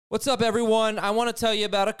What's up, everyone? I want to tell you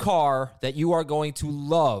about a car that you are going to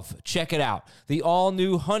love. Check it out. The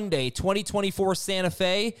all-new Hyundai 2024 Santa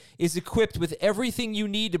Fe is equipped with everything you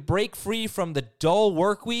need to break free from the dull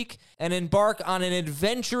work week and embark on an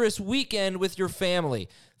adventurous weekend with your family.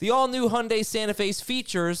 The all-new Hyundai Santa Fe's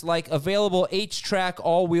features like available H-Track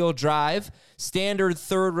all-wheel drive, standard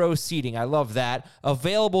third-row seating, I love that,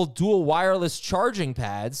 available dual wireless charging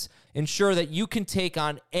pads, ensure that you can take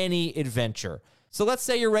on any adventure. So let's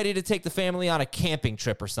say you're ready to take the family on a camping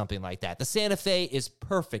trip or something like that. The Santa Fe is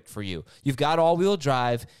perfect for you. You've got all-wheel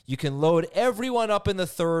drive. You can load everyone up in the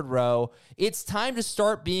third row. It's time to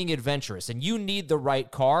start being adventurous, and you need the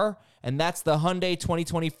right car, and that's the Hyundai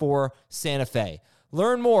 2024 Santa Fe.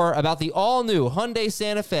 Learn more about the all-new Hyundai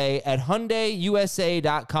Santa Fe at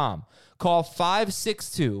HyundaiUSA.com. Call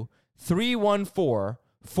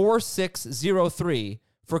 562-314-4603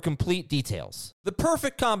 for complete details. The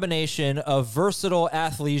perfect combination of versatile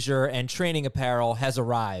athleisure and training apparel has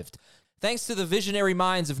arrived. Thanks to the visionary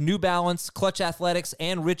minds of New Balance, Clutch Athletics,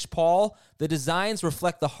 and Rich Paul, the designs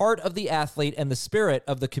reflect the heart of the athlete and the spirit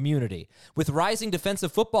of the community. With rising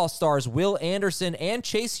defensive football stars Will Anderson and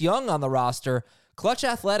Chase Young on the roster, Clutch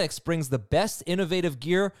Athletics brings the best innovative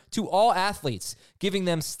gear to all athletes, giving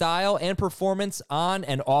them style and performance on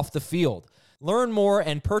and off the field. Learn more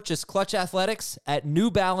and purchase Clutch Athletics at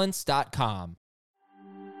newbalance.com.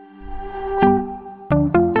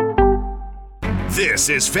 This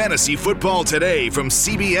is Fantasy Football Today from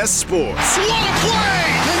CBS Sports. What a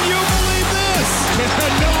play! Can you believe this?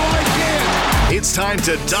 No, I can't. It's time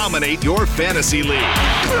to dominate your fantasy league.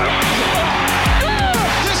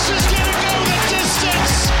 This is gonna go the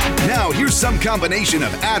distance. Now here's some combination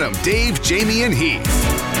of Adam, Dave, Jamie, and Heath.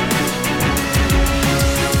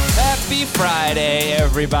 Happy Friday,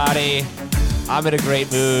 everybody. I'm in a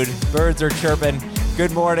great mood. Birds are chirping.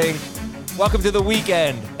 Good morning. Welcome to the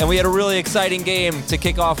weekend. And we had a really exciting game to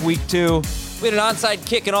kick off week 2. We had an onside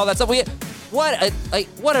kick and all that stuff. What a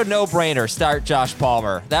no-brainer start Josh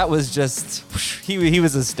Palmer. That was just, he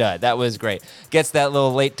was a stud. That was great. Gets that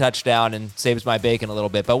little late touchdown and saves my bacon a little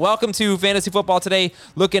bit. But welcome to Fantasy Football Today,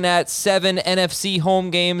 looking at 7 NFC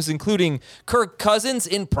home games, including Kirk Cousins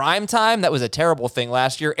in primetime. That was a terrible thing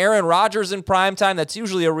last year. Aaron Rodgers in primetime. That's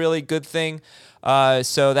usually a really good thing.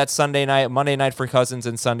 So that's Sunday night, Monday night for Cousins,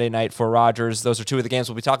 and Sunday night for Rodgers. Those are 2 of the games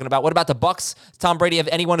we'll be talking about. What about the Bucs? Tom Brady have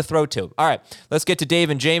anyone to throw to? All right, let's get to Dave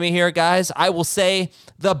and Jamie here, guys. I will say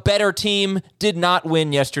the better team did not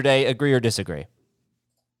win yesterday. Agree or disagree?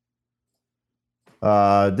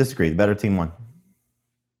 Disagree. The better team won.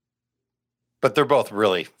 But they're both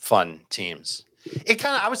really fun teams.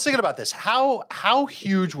 I was thinking about this. How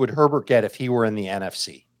huge would Herbert get if he were in the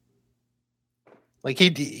NFC? Like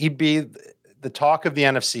he'd be the talk of the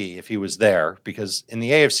NFC if he was there, because in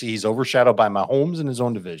the AFC he's overshadowed by Mahomes in his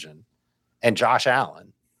own division and Josh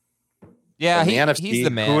Allen. Yeah, in the NFC, he's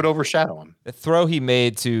the man. Who would overshadow him? The throw he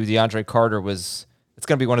made to DeAndre Carter it's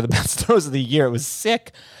going to be one of the best throws of the year. It was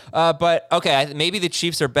sick. But okay, maybe the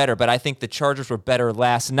Chiefs are better, but I think the Chargers were better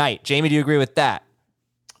last night. Jamie, do you agree with that?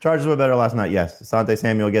 Chargers were better last night, yes. Asante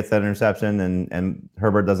Samuel gets that interception and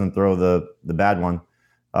Herbert doesn't throw the bad one.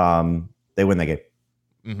 They win the game.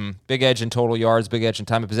 Mm-hmm. Big edge in total yards, big edge in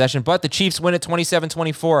time of possession. But the Chiefs win at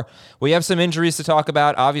 27-24. We have some injuries to talk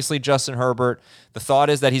about. Obviously, Justin Herbert. The thought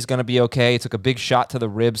is that he's going to be okay. He took a big shot to the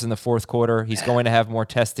ribs in the fourth quarter. He's going to have more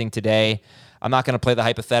testing today. I'm not going to play the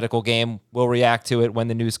hypothetical game. We'll react to it when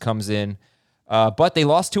the news comes in. But they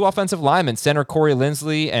lost 2 offensive linemen, center Corey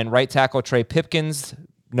Linsley and right tackle Trey Pipkins.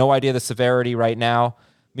 No idea the severity right now.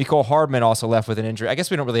 Mecole Hardman also left with an injury. I guess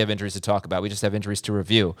we don't really have injuries to talk about. We just have injuries to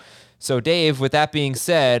review. So, Dave, with that being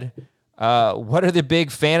said, what are the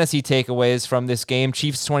big fantasy takeaways from this game?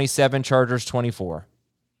 Chiefs 27, Chargers 24.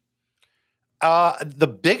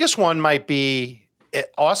 The biggest one might be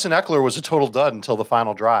Austin Eckler was a total dud until the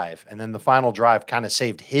final drive. And then the final drive kind of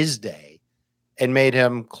saved his day and made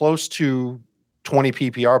him close to 20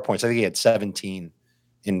 PPR points. I think he had 17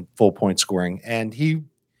 in full point scoring. And he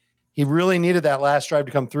really needed that last drive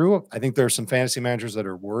to come through. I think there are some fantasy managers that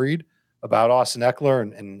are worried about Austin Eckler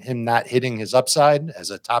and him not hitting his upside as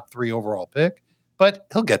a top 3 overall pick, but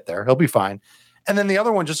he'll get there. He'll be fine. And then the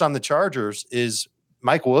other one just on the Chargers is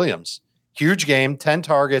Mike Williams. Huge game, 10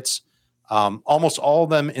 targets, almost all of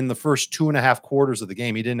them in the first 2.5 quarters of the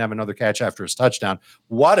game. He didn't have another catch after his touchdown.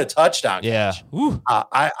 What a touchdown catch.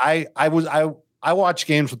 I watch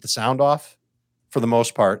games with the sound off for the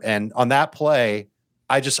most part. And on that play,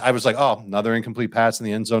 I was like, oh, another incomplete pass in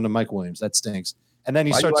the end zone to Mike Williams. That stinks. And then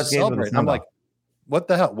he starts to celebrate. And I'm like, what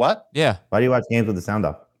the hell? What? Yeah. Why do you watch games with the sound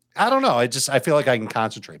off? I don't know. I feel like I can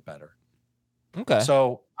concentrate better. Okay.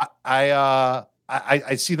 So I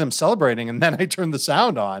I see them celebrating, and then I turn the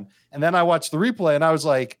sound on, and then I watch the replay, and I was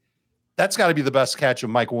like, that's got to be the best catch of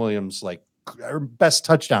Mike Williams, like best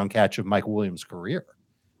touchdown catch of Mike Williams' career.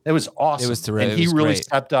 It was awesome. It was terrific. And he really great.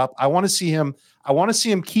 stepped up. I want to see him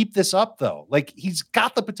keep this up, though. Like, he's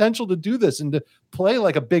got the potential to do this and to play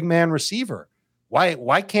like a big man receiver.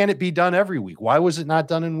 Why can't it be done every week? Why was it not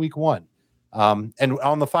done in week 1? And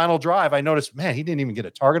on the final drive, I noticed, man, he didn't even get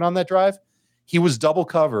a target on that drive. He was double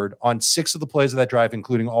covered on 6 of the plays of that drive,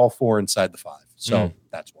 including all 4 inside the 5. So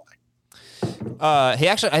that's why. He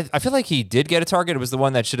actually, I feel like he did get a target. It was the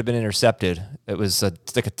one that should have been intercepted. It was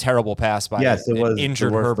like a terrible pass by Yes, it was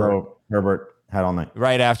injured the worst Herbert throw Herbert had all night.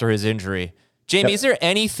 right after his injury. Jamie, is there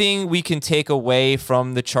anything we can take away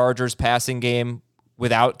from the Chargers passing game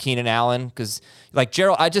without Keenan Allen? Because like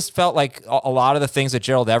Gerald, I just felt like a lot of the things that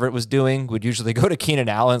Gerald Everett was doing would usually go to Keenan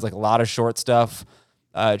Allen's, like a lot of short stuff.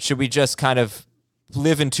 Should we just kind of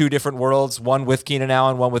live in 2 different worlds, one with Keenan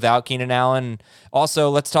Allen, one without Keenan Allen? Also,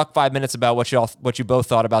 let's talk 5 minutes about what you both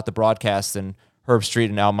thought about the broadcast and Herb Street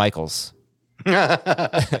and Al Michaels.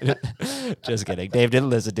 Just kidding. Dave didn't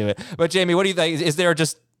listen to it. But Jamie, what do you think? Is there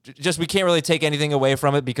just we can't really take anything away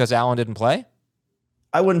from it because Allen didn't play?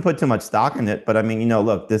 I wouldn't put too much stock in it, but I mean,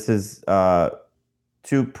 look, this is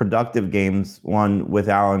 2 productive games, one with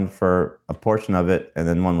Allen for a portion of it, and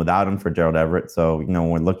then one without him for Gerald Everett. So, when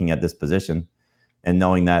we're looking at this position and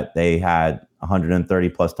knowing that they had 130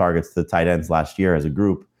 plus targets to the tight ends last year as a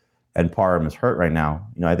group, and Parham is hurt right now,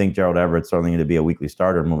 I think Gerald Everett's certainly going to be a weekly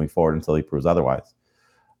starter moving forward until he proves otherwise.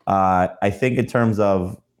 I think in terms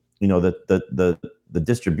of, the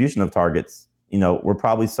distribution of targets, we're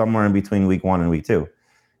probably somewhere in between week 1 and week 2.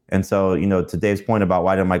 And so, to Dave's point about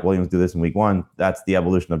why did Mike Williams do this in week 1, that's the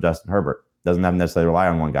evolution of Justin Herbert. Doesn't have to necessarily rely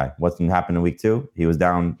on one guy. What's going to happen in week 2? He was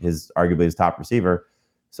down arguably his top receiver.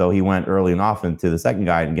 So he went early and often to the second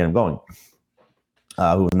guy and get him going,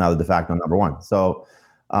 who is now the de facto number 1. So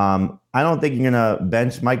I don't think you're going to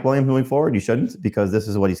bench Mike Williams moving forward. You shouldn't, because this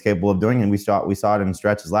is what he's capable of doing. And we saw it in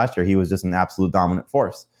stretches last year. He was just an absolute dominant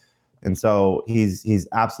force. And so he's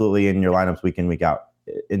absolutely in your lineups week in, week out.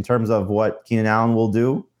 In terms of what Keenan Allen will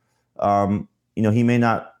do, he may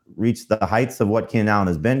not reach the heights of what Keenan Allen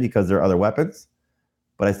has been because there are other weapons,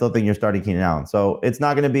 but I still think you're starting Keenan Allen. So it's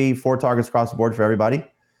not going to be 4 targets across the board for everybody.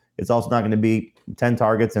 It's also not going to be 10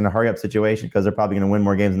 targets in a hurry-up situation because they're probably going to win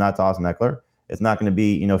more games than that to Austin Eckler. It's not going to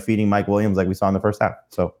be, feeding Mike Williams like we saw in the first half.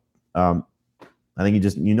 So I think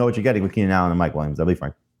you know what you're getting with Keenan Allen and Mike Williams. That'll be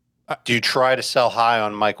fine. Do you try to sell high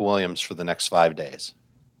on Mike Williams for the next 5 days?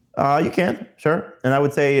 You can, sure. And I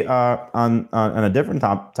would say on a different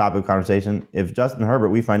topic of conversation, if Justin Herbert,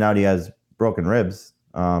 we find out he has broken ribs,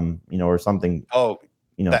 or something.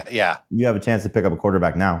 You have a chance to pick up a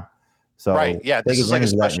quarterback now. So right, yeah, this is like a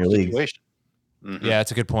special situation. Mm-hmm. Yeah,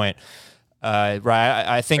 that's a good point. Right,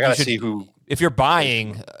 I think you should see who. If you're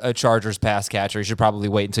buying a Chargers pass catcher, you should probably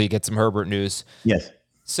wait until you get some Herbert news. Yes.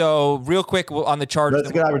 So real quick on the Chargers,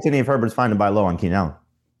 that's a good opportunity if Herbert's fine to buy low on Keenan Allen.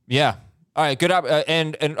 Yeah. All right. Good.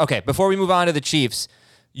 And okay. Before we move on to the Chiefs,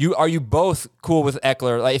 are you both cool with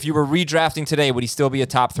Eckler? Like, if you were redrafting today, would he still be a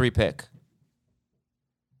top 3 pick?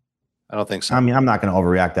 I don't think so. I mean, I'm not going to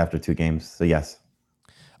overreact after 2 games. So yes.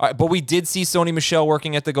 All right, but we did see Sony Michel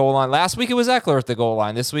working at the goal line. Last week it was Eckler at the goal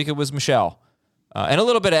line. This week it was Michel. And a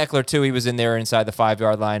little bit of Eckler, too. He was in there inside the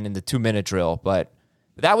 5-yard line in the 2-minute drill. But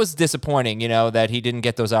that was disappointing, that he didn't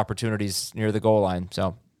get those opportunities near the goal line.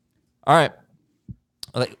 So, all right.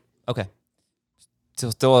 Okay.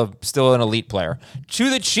 Still an elite player. To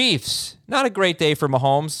the Chiefs. Not a great day for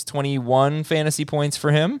Mahomes. 21 fantasy points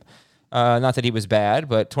for him. Not that he was bad,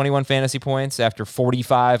 but 21 fantasy points after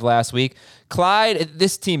 45 last week. Clyde,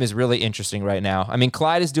 this team is really interesting right now. I mean,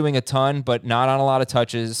 Clyde is doing a ton, but not on a lot of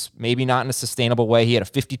touches, maybe not in a sustainable way. He had a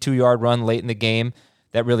 52-yard run late in the game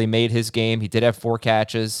that really made his game. He did have 4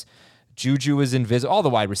 catches. Juju was invisible. All the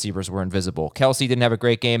wide receivers were invisible. Kelsey didn't have a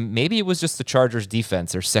great game. Maybe it was just the Chargers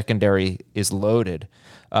defense. Their secondary is loaded.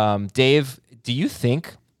 Dave, do you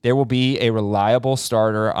think there will be a reliable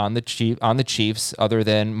starter on the Chiefs other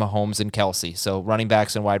than Mahomes and Kelsey? So running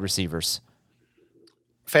backs and wide receivers.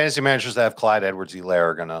 Fantasy managers that have Clyde Edwards-Helaire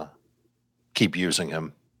are gonna keep using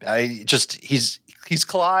him. He's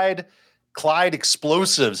Clyde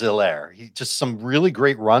explosives Helaire. He just some really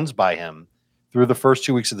great runs by him through the first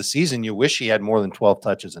 2 weeks of the season. You wish he had more than 12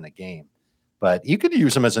 touches in a game, but you could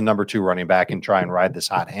use him as a number 2 running back and try and ride this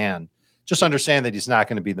hot hand. Just understand that he's not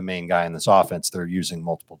going to be the main guy in this offense. They're using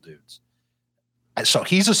multiple dudes. So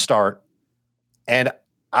he's a start. And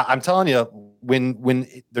I'm telling you, when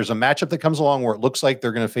there's a matchup that comes along where it looks like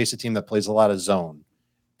they're going to face a team that plays a lot of zone,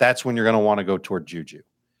 that's when you're going to want to go toward Juju.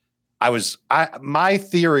 My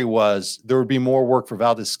theory was there would be more work for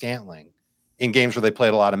Valdez-Scantling in games where they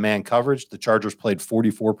played a lot of man coverage. The Chargers played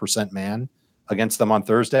 44% man against them on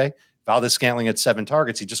Thursday. Valdez-Scantling had 7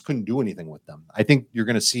 targets. He just couldn't do anything with them. I think you're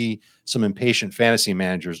going to see some impatient fantasy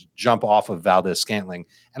managers jump off of Valdez-Scantling,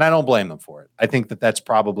 and I don't blame them for it. I think that that's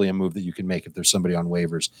probably a move that you can make if there's somebody on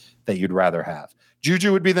waivers that you'd rather have.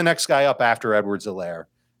 Juju would be the next guy up after Edwards-Helaire,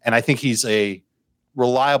 and I think he's a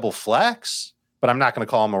reliable flex, but I'm not going to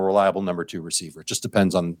call him a reliable number 2 receiver. It just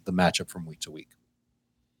depends on the matchup from week to week.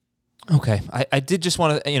 Okay. I did just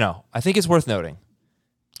want to, I think it's worth noting.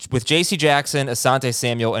 With J.C. Jackson, Asante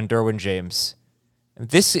Samuel, and Derwin James,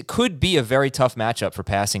 this could be a very tough matchup for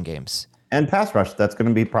passing games. And pass rush, that's going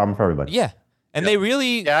to be a problem for everybody. Yeah. And they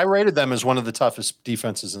really... Yeah, I rated them as one of the toughest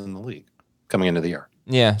defenses in the league coming into the year.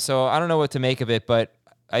 Yeah, so I don't know what to make of it, but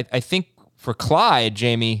I think for Clyde,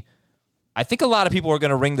 Jamie, I think a lot of people are going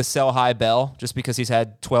to ring the sell high bell just because he's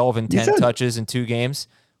had 12 and 10 touches in 2 games.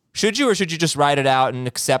 Should you, or should you just ride it out and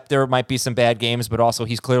accept there might be some bad games, but also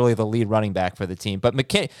he's clearly the lead running back for the team? But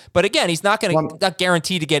again, he's not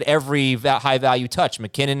guaranteed to get every high value touch.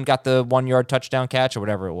 McKinnon got the 1-yard touchdown catch or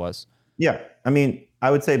whatever it was. Yeah, I mean,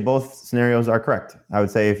 I would say both scenarios are correct. I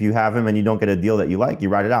would say if you have him and you don't get a deal that you like, you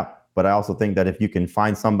ride it out. But I also think that if you can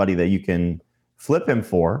find somebody that you can flip him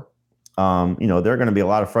for, there are going to be a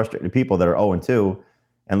lot of frustrated people that are 0-2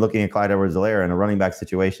 and looking at Clyde Edwards-Helaire in a running back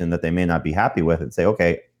situation that they may not be happy with and say,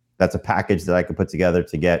 okay, that's a package that I could put together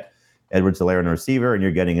to get Edwards-Helaire and a receiver, and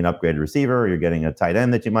you're getting an upgraded receiver, or you're getting a tight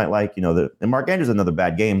end that you might like. And Mark Andrews is another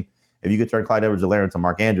bad game. If you could turn Clyde Edwards-Helaire into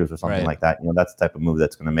Mark Andrews or something like that, that's the type of move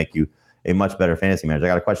that's going to make you a much better fantasy manager. I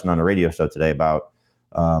got a question on the radio show today about,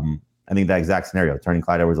 I think that exact scenario, turning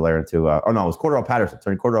Clyde Edwards-Helaire into, it was Cordell Patterson,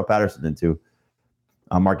 turning Cordell Patterson into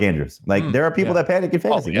Mark Andrews. There are people that panic in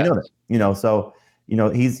fantasy. You know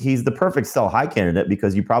that. He's the perfect sell high candidate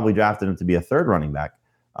because you probably drafted him to be a 3rd running back.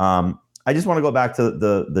 I just want to go back to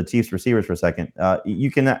the Chiefs receivers for a second. You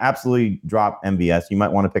can absolutely drop MVS. You might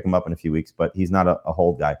want to pick him up in a few weeks, but he's not a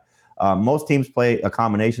hold guy. Most teams play a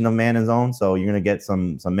combination of man and zone, so you're going to get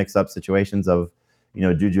some mix-up situations of,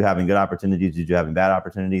 Juju having good opportunities, Juju having bad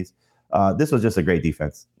opportunities. This was just a great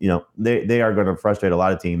defense. They are going to frustrate a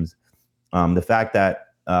lot of teams. The fact that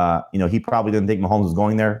he probably didn't think Mahomes was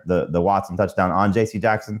going there, the Watson touchdown on J.C.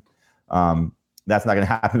 Jackson, that's not going to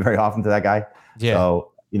happen very often to that guy. Yeah. So,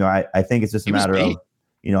 I think it's just a matter of,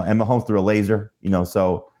 and Mahomes threw a laser,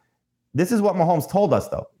 so this is what Mahomes told us,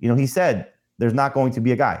 though. He said there's not going to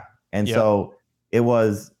be a guy. And so it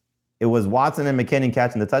was Watson and McKinnon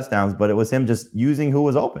catching the touchdowns, but it was him just using who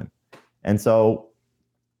was open. And so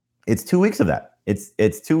it's 2 weeks of that.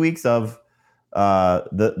 It's 2 weeks of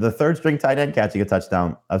the 3rd string tight end catching a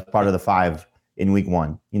touchdown as part of the 5 in week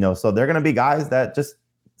 1. So they're going to be guys that just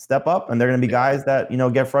step up, and they're going to be guys that,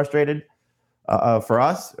 get frustrated for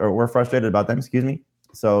us, or we're frustrated about them, excuse me.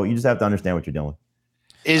 So you just have to understand what you're dealing with.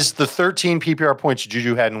 Is the 13 PPR points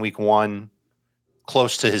Juju had in week 1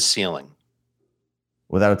 close to his ceiling?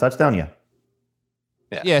 Without a touchdown, yeah.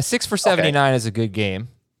 Yeah, 6 for 79 is a good game.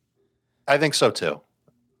 I think so too.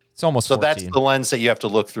 It's almost so 14. That's the lens that you have to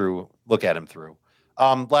look at him through.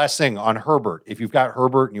 Last thing on Herbert. If you've got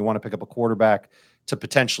Herbert and you want to pick up a quarterback to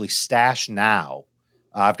potentially stash now,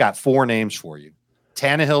 I've got 4 names for you.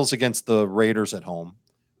 Tannehill's against the Raiders at home.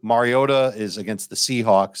 Mariota is against the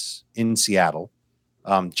Seahawks in Seattle.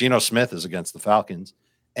 Geno Smith is against the Falcons.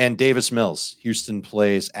 And Davis Mills. Houston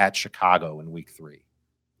plays at Chicago in week 3.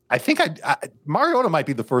 I think Mariota might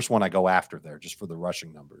be the first one I go after there just for the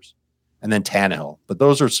rushing numbers. And then Tannehill. But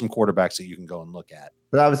those are some quarterbacks that you can go and look at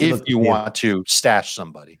if you want to stash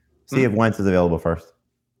somebody. See if Wentz is available first.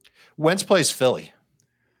 Wentz plays Philly.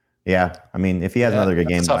 Yeah. I mean, if he has another good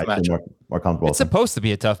game, I'd feel more comfortable. It's supposed to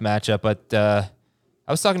be a tough matchup, but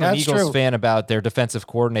I was talking to an Eagles fan about their defensive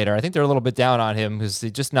coordinator. I think they're a little bit down on him because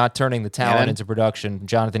he's just not turning the talent into production.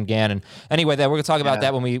 Jonathan Gannon. Anyway, we're going to talk about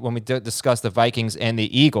that when we discuss the Vikings and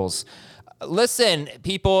the Eagles. Listen,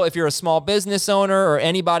 people, if you're a small business owner or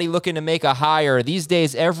anybody looking to make a hire, these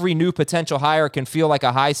days every new potential hire can feel like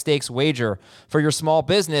a high-stakes wager for your small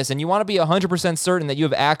business, and you want to be 100% certain that you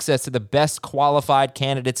have access to the best qualified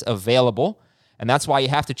candidates available. And that's why you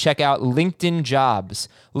have to check out LinkedIn Jobs.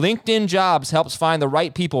 LinkedIn Jobs helps find the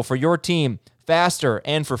right people for your team faster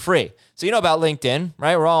and for free. So you know about LinkedIn,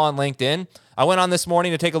 right? We're all on LinkedIn. I went on this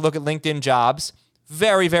morning to take a look at LinkedIn Jobs.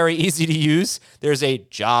 Very, very easy to use. There's a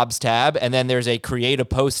Jobs tab, and then there's a Create a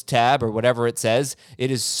Post tab, or whatever it says.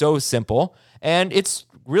 It is so simple, and it's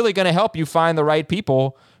really going to help you find the right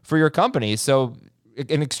people for your company. So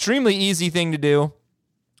an extremely easy thing to do,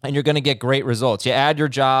 and you're going to get great results. You add your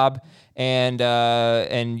job,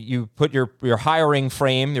 and you put your hiring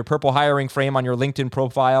frame, your purple hiring frame on your LinkedIn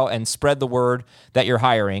profile and spread the word that you're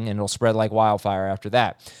hiring, and it'll spread like wildfire after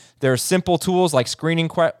that. There are simple tools like screening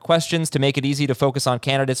questions to make it easy to focus on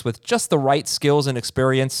candidates with just the right skills and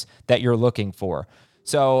experience that you're looking for.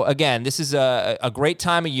 So again, this is a great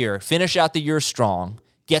time of year. Finish out the year strong.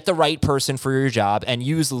 Get the right person for your job and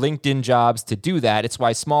use LinkedIn Jobs to do that. It's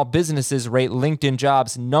why small businesses rate LinkedIn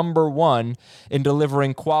Jobs #1 in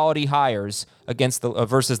delivering quality hires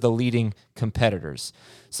versus the leading competitors.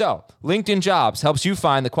 So LinkedIn Jobs helps you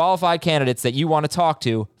find the qualified candidates that you want to talk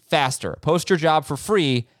to faster. Post your job for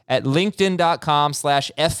free at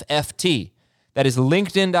linkedin.com/FFT. That is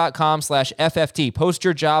linkedin.com/FFT. Post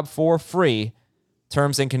your job for free.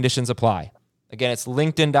 Terms and conditions apply. Again, it's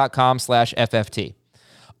linkedin.com/FFT.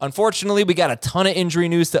 Unfortunately, we got a ton of injury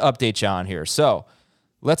news to update you on here. So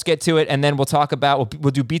let's get to it, and then we'll talk about,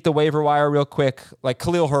 we'll do beat the waiver wire real quick. Like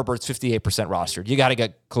Khalil Herbert's 58% rostered. You got to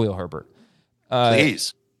get Khalil Herbert.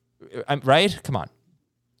 Please. Right? Come on.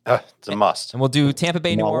 It's a must. And we'll do Tampa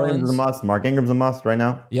Bay, New Orleans. Is a must. Mark Ingram's a must right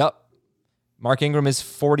now. Yep. Mark Ingram is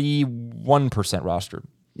 41% rostered.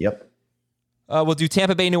 Yep. We'll do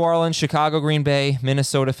Tampa Bay, New Orleans, Chicago, Green Bay,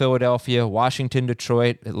 Minnesota, Philadelphia, Washington,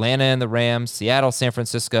 Detroit, Atlanta and the Rams, Seattle, San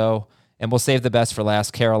Francisco, and we'll save the best for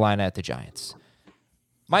last, Carolina at the Giants.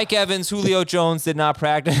 Mike Evans, Julio Jones did not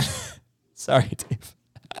practice. Sorry,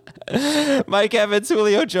 Dave. Mike Evans,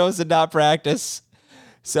 Julio Jones did not practice.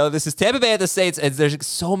 So this is Tampa Bay at the Saints, and there's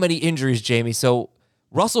so many injuries, Jamie. So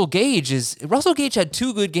Russell Gage had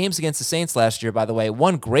 2 good games against the Saints last year, by the way.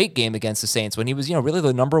 One great game against the Saints when he was, really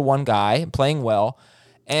the #1 guy, playing well.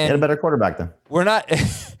 And he had a better quarterback then. We're not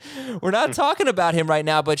talking about him right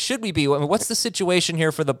now, but should we be? I mean, what's the situation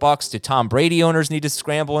here for the Bucs? Do Tom Brady owners need to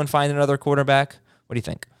scramble and find another quarterback? What do you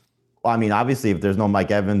think? Well, I mean, obviously, if there's no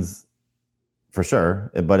Mike Evans, for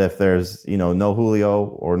sure. But if there's no Julio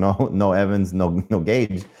or no Evans, no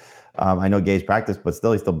Gage. I know Gage practiced, but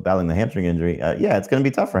he's still battling the hamstring injury. It's going to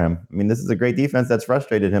be tough for him. I mean, this is a great defense that's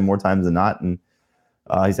frustrated him more times than not, and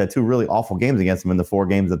he's had 2 really awful games against them in the 4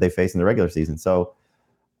 games that they faced in the regular season. So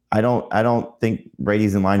I don't think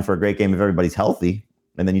Brady's in line for a great game if everybody's healthy,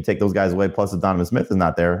 and then you take those guys away. Plus, if Donovan Smith is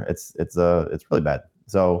not there, it's really bad.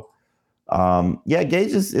 So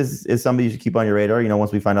Gage is somebody you should keep on your radar.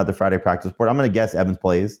 Once we find out the Friday practice report, I'm going to guess Evans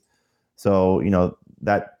plays. So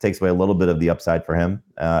that takes away a little bit of the upside for him.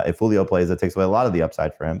 If Julio plays, that takes away a lot of the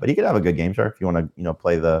upside for him. But he could have a good game, sure. If you want to,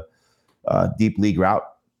 play the deep league route,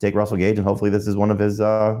 take Russell Gage, and hopefully this is one of his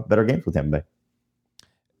better games with Tampa Bay.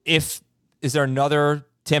 Is there another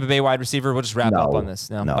Tampa Bay wide receiver? We'll just wrap up on this.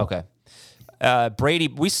 No. Okay. Brady,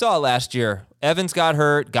 we saw last year. Evans got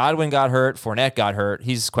hurt. Godwin got hurt. Fournette got hurt.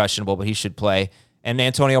 He's questionable, but he should play. And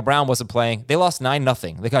Antonio Brown wasn't playing. They lost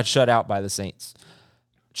 9-0. They got shut out by the Saints.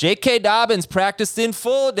 J.K. Dobbins practiced in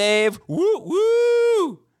full, Dave. Woo,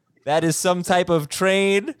 woo. That is some type of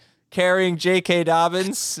train carrying J.K.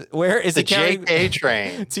 Dobbins. Where is it carrying? The J.K.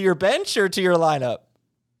 train. To your bench or to your lineup?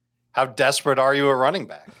 How desperate are you at running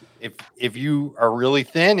back? If you are really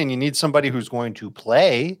thin and you need somebody who's going to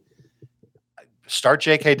play, start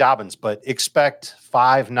J.K. Dobbins, but expect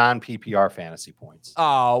 5 non-PPR fantasy points.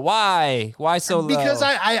 Oh, why? Why so low? Because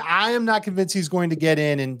I am not convinced he's going to get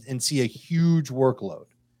in and see a huge workload.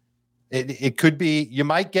 It could be, you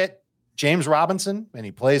might get James Robinson and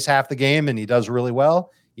he plays half the game and he does really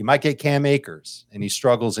well. You might get Cam Akers and he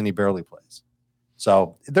struggles and he barely plays.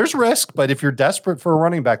 So there's risk, but if you're desperate for a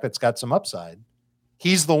running back that's got some upside,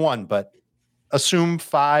 he's the one, but assume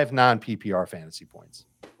 5 non-PPR fantasy points.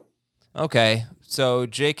 Okay. So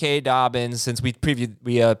J.K. Dobbins, since we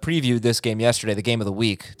previewed this game yesterday, the game of the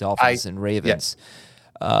week, Dolphins and Ravens.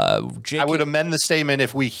 I would amend the statement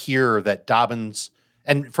if we hear that Dobbins,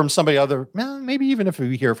 and from somebody other, maybe even if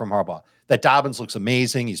we hear from Harbaugh, that Dobbins looks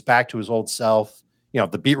amazing. He's back to his old self.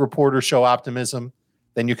 The beat reporters show optimism,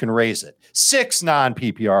 then you can raise it. 6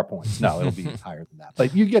 non-PPR points. No, it'll be higher than that.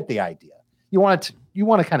 But you get the idea. You want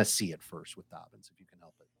to kind of see it first with Dobbins if you can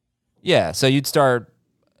help it. Yeah, so you'd start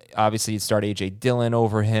A.J. Dillon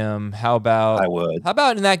over him. How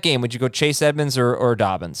about in that game? Would you go Chase Edmonds or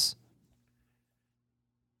Dobbins?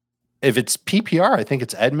 If it's PPR, I think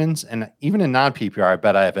it's Edmonds. And even in non-PPR, I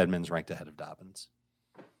bet I have Edmonds ranked ahead of Dobbins.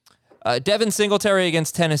 Devin Singletary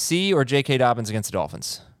against Tennessee or J.K. Dobbins against the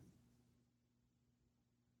Dolphins?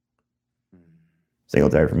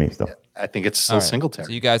 Singletary for me still. Yeah, I think it's still Singletary.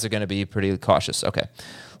 So you guys are going to be pretty cautious. Okay.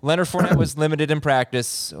 Leonard Fournette was limited in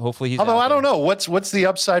practice. Hopefully he's Although I don't know. What's the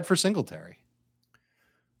upside for Singletary?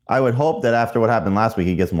 I would hope that after what happened last week,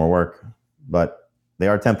 he gets more work. But they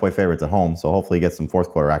are 10-point favorites at home, so hopefully he gets some fourth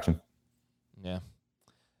quarter action. Yeah.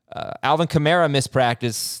 Alvin Kamara missed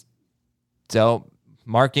practice. So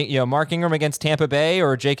Mark Ingram against Tampa Bay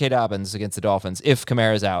or J.K. Dobbins against the Dolphins if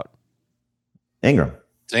Kamara's out? Ingram.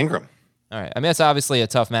 It's Ingram. All right. I mean, that's obviously a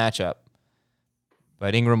tough matchup.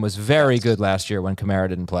 But Ingram was very good last year when Kamara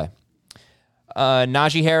didn't play.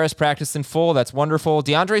 Najee Harris practiced in full. That's wonderful.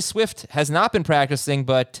 DeAndre Swift has not been practicing,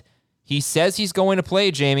 but he says he's going to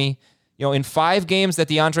play, Jamie. In 5 games that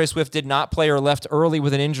DeAndre Swift did not play or left early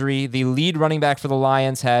with an injury, the lead running back for the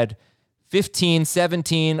Lions had 15,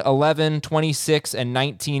 17, 11, 26, and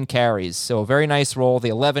 19 carries. So a very nice role. The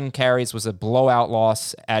 11 carries was a blowout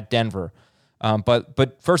loss at Denver.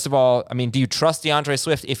 But first of all, I mean, do you trust DeAndre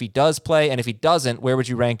Swift if he does play? And if he doesn't, where would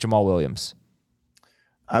you rank Jamal Williams?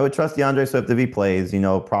 I would trust DeAndre Swift if he plays,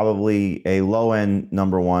 probably a low-end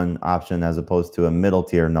number 1 option as opposed to a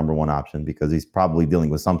middle-tier number 1 option because he's probably dealing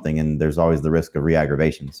with something, and there's always the risk of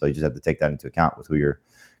re-aggravation. So you just have to take that into account with who you're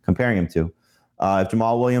comparing him to. If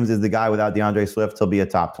Jamal Williams is the guy without DeAndre Swift, he'll be a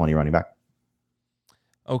top 20 running back.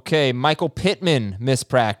 Okay, Michael Pittman missed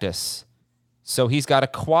practice. So he's got a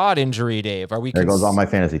quad injury, Dave. There goes all my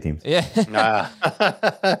fantasy teams. Yeah.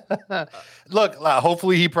 Look,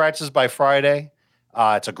 hopefully he practices by Friday.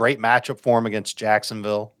 It's a great matchup for him against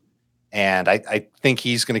Jacksonville. And I think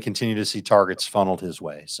he's going to continue to see targets funneled his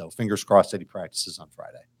way. So fingers crossed that he practices on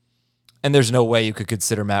Friday. And there's no way you could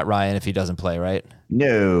consider Matt Ryan if he doesn't play, right?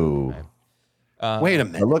 No. Wait a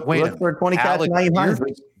minute. Look for a 20 catch Nyheim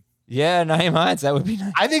Hines. Yeah, Nyheim Hines. That would be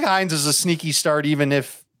nice. I think Hines is a sneaky start even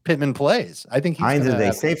if Pittman plays. I think Hines is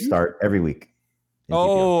a safe start every week.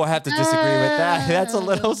 Oh, I have to disagree with that. That's a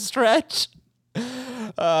little stretch.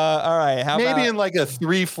 All right. How maybe about in like a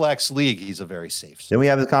 3-flex league, he's a very safe start. Didn't we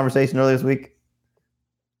have this conversation earlier this week?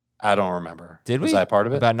 I don't remember. Did we? Was I part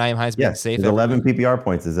of it? About Nyheim Hines being safe? 11 PPR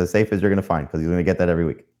points is as safe as you're going to find because he's going to get that every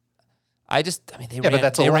week.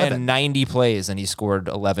 They ran 90 plays and he scored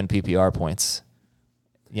 11 PPR points.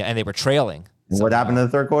 Yeah, and they were trailing. What happened in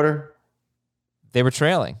the third quarter? They were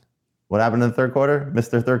trailing. What happened in the third quarter,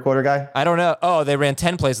 Mr. Third Quarter guy? I don't know. Oh, they ran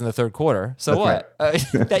 10 plays in the third quarter. So what?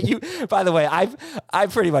 Right. By the way, I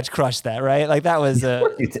pretty much crushed that, right? Like that was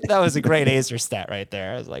a great Acer stat right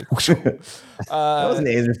there. I was like, that wasn't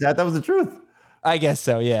an Acer stat. That was the truth. I guess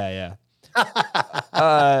so. Yeah.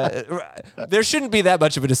 There shouldn't be that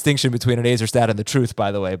much of a distinction between an Acer stat and the truth,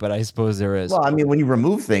 by the way, but I suppose there is. Well, I mean, when you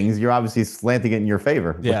remove things, you're obviously slanting it in your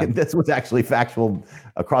favor. Yeah. That's what's actually factual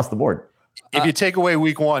across the board. If you take away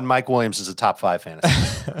week 1, Mike Williams is a top 5 fantasy.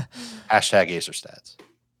 Hashtag Acer stats.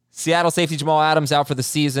 Seattle safety Jamal Adams out for the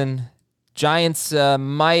season. Giants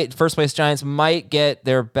first place Giants might get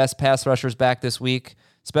their best pass rushers back this week,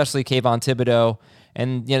 especially Kayvon Thibodeau.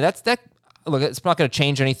 And look, it's not going to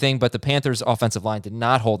change anything, but the Panthers' offensive line did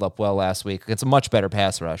not hold up well last week. It's a much better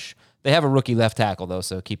pass rush. They have a rookie left tackle, though,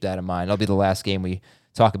 so keep that in mind. It'll be the last game we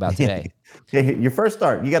talk about today. Your first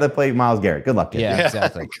start, you got to play Myles Garrett. Good luck, kid. Yeah,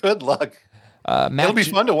 exactly. Good luck. It'll be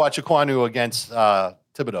fun to watch Ekwonu against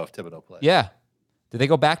Thibodeau if Thibodeau plays. Yeah. Did they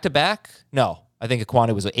go back-to-back? No. I think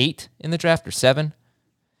Ekwonu was 8 in the draft or 7.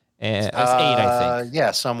 And it was 8, I think.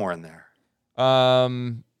 Yeah, somewhere in there.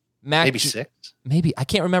 Maybe 6. Maybe. I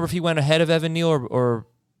can't remember if he went ahead of Evan Neal or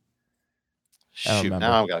Shoot,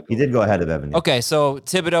 now I've got to go. He did go ahead of Evan Neal. Okay, so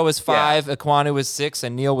Thibodeau was 5, Ekwonu was 6,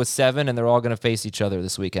 and Neal was 7, and they're all going to face each other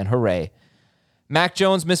this weekend. Hooray. Mac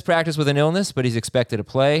Jones missed practice with an illness, but he's expected to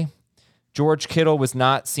play. George Kittle was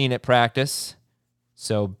not seen at practice,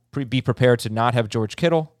 so be prepared to not have George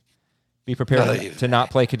Kittle. Be prepared to not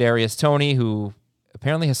play Kadarius Toney, who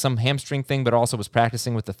apparently has some hamstring thing, but also was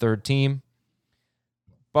practicing with the third team.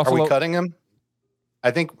 Buffalo, Are we cutting him?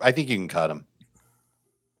 I think you can cut him.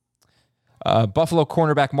 Buffalo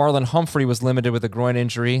cornerback Marlon Humphrey was limited with a groin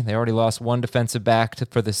injury. They already lost one defensive back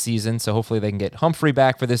for the season, so hopefully they can get Humphrey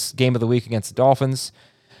back for this game of the week against the Dolphins.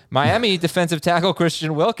 Miami defensive tackle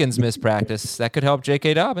Christian Wilkins missed practice. That could help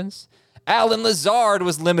J.K. Dobbins. Allen Lazard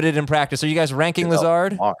was limited in practice. Are you guys ranking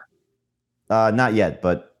Lazard? Not yet,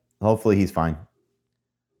 but hopefully he's fine.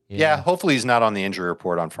 Yeah, hopefully he's not on the injury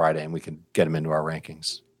report on Friday and we can get him into our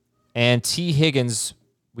rankings. And T. Higgins,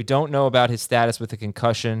 we don't know about his status with the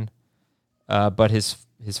concussion, but his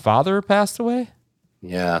father passed away?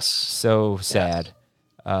 Yes. So sad. Yes.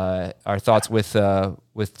 Our thoughts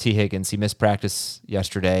with T. Higgins. He missed practice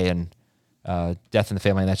yesterday, and death in the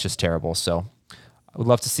family, and that's just terrible. So I would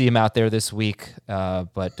love to see him out there this week,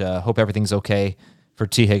 but hope everything's okay for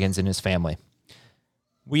T. Higgins and his family.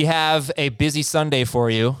 We have a busy Sunday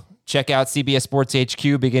for you. Check out CBS Sports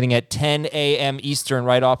HQ beginning at 10 a.m. Eastern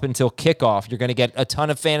right up until kickoff. You're going to get a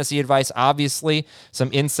ton of fantasy advice, obviously,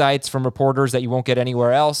 some insights from reporters that you won't get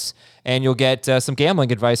anywhere else, and you'll get some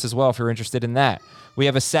gambling advice as well if you're interested in that. We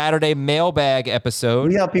have a Saturday mailbag episode.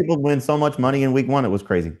 We helped people win so much money in week 1. It was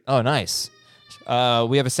crazy. Oh, nice.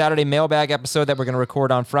 We have a Saturday mailbag episode that we're going to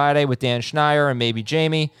record on Friday with Dan Schneier and maybe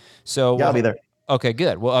Jamie. So Yeah, I'll be there. Okay,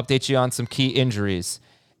 good. We'll update you on some key injuries.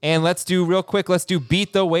 And let's do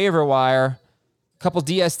beat the waiver wire. A couple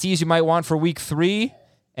DSTs you might want for week 3.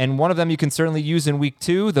 And one of them you can certainly use in week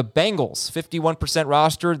 2. The Bengals, 51%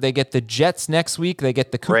 rostered. They get the Jets next week. They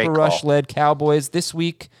get the Cooper Rush-led Cowboys this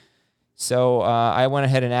week. So I went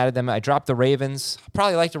ahead and added them. I dropped the Ravens. I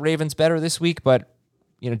probably like the Ravens better this week, but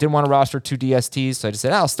didn't want to roster 2 DSTs. So I just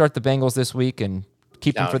said, I'll start the Bengals this week and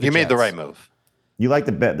keep them for the Jets. You made the right move. You like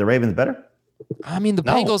the Ravens better? I mean, the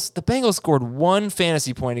Bengals scored 1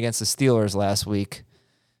 fantasy point against the Steelers last week.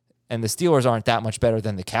 And the Steelers aren't that much better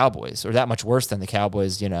than the Cowboys, or that much worse than the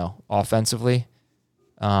Cowboys, offensively.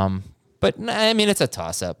 But I mean, it's a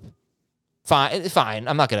toss-up. Fine.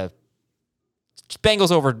 I'm not gonna Bengals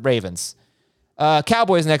over Ravens.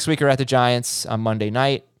 Cowboys next week are at the Giants on Monday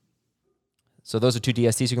night. So those are 2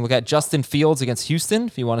 DSTs you can look at. Justin Fields against Houston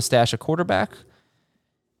if you want to stash a quarterback.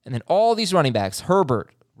 And then all these running backs: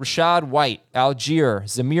 Herbert, Rashad White, Algier,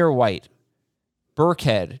 Zamir White,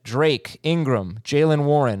 Burkhead, Drake, Ingram, Jalen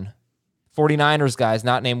Warren. 49ers guys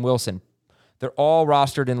not named Wilson. They're all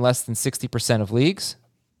rostered in less than 60% of leagues.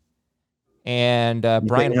 And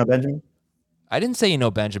Brian Benjamin? I didn't say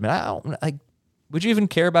Benjamin. Would you even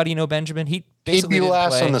care about Benjamin? He'd be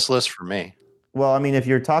last on this list for me. Well, I mean, if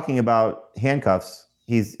you're talking about handcuffs,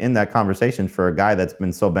 he's in that conversation for a guy that's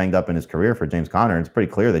been so banged up in his career for James Conner. It's pretty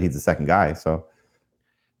clear that he's the second guy. So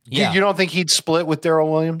yeah. You don't think he'd split with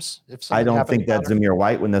Darrell Williams? I don't think that Zamir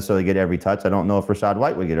White would necessarily get every touch. I don't know if Rashad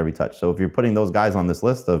White would get every touch. So if you're putting those guys on this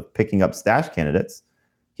list of picking up stash candidates,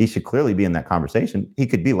 he should clearly be in that conversation. He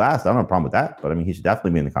could be last. I don't have a problem with that. But I mean, he should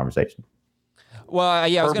definitely be in the conversation. Well,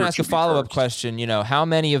 yeah, I was going to ask a follow-up question. How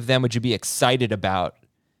many of them would you be excited about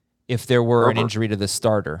if there were an injury to the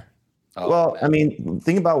starter? Well, I mean,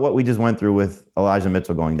 think about what we just went through with Elijah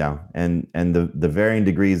Mitchell going down and the varying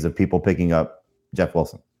degrees of people picking up Jeff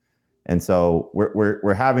Wilson. And so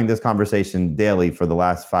we're having this conversation daily for the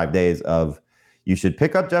last 5 days of you should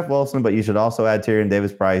pick up Jeff Wilson, but you should also add Tyrion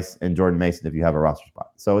Davis-Price and Jordan Mason if you have a roster spot.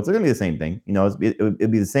 So it's going to be the same thing.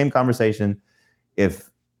 It'd be the same conversation if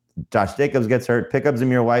Josh Jacobs gets hurt, pick up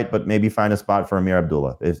Zamir White, but maybe find a spot for Amir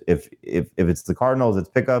Abdullah. If it's the Cardinals, it's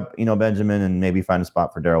pick up Benjamin and maybe find a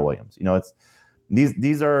spot for Darrell Williams. It's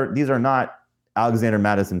these are not Alexander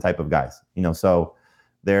Mattison type of guys. So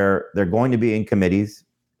they're going to be in committees,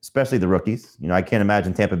 especially the rookies. I can't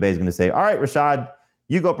imagine Tampa Bay is going to say, all right, Rashad,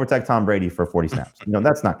 you go protect Tom Brady for 40 snaps.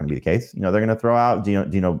 That's not going to be the case. They're going to throw out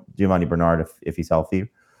Giovanni Bernard if he's healthy,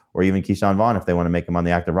 or even Keyshawn Vaughn if they want to make him on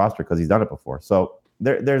the active roster because he's done it before. So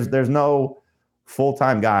there's no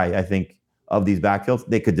full-time guy, I think, of these backfields.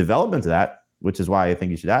 They could develop into that, which is why I think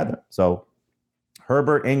you should add them. So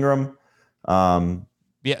Herbert, Ingram.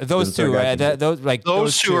 Yeah, those two.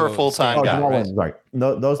 Those two are full-time guys. Right?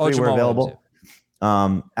 Sorry, those 3 were available.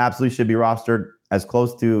 Absolutely should be rostered as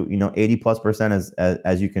close to 80+%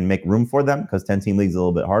 as you can make room for them, because 10-team leagues is a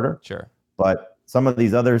little bit harder. Sure, but some of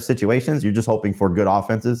these other situations, you're just hoping for good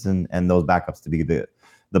offenses and those backups to be the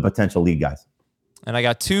potential lead guys. And I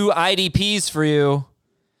got 2 IDPs for you.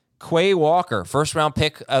 Quay Walker, first-round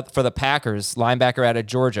pick for the Packers, linebacker out of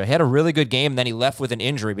Georgia. He had a really good game, then he left with an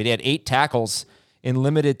injury, but he had 8 tackles in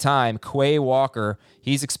limited time. Quay Walker,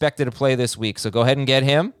 he's expected to play this week, so go ahead and get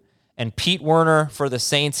him. And Pete Werner for the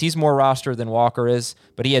Saints, he's more rostered than Walker is,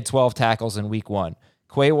 but he had 12 tackles in week 1.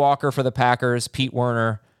 Quay Walker for the Packers, Pete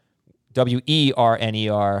Werner, Werner,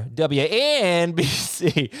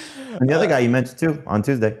 WANBC. And the other guy you mentioned, too, on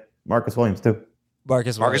Tuesday, Marcus Williams, too.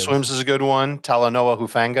 Marcus Williams is a good one. Talanoa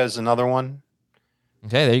Hufanga is another one.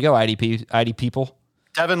 Okay, there you go, ID people.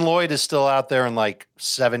 Devin Lloyd is still out there in like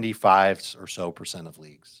 75 or so % of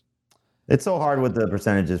leagues. It's so hard with the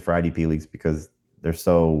percentages for IDP leagues because they're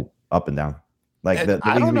so up and down. Like the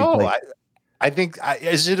I don't know. I think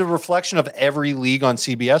is it a reflection of every league on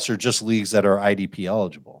CBS or just leagues that are IDP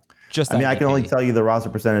eligible? I can only tell you the roster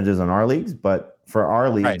percentages on our leagues, but for our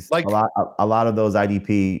leagues, right, a lot of those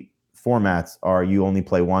IDP formats are you only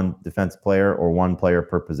play one defense player or one player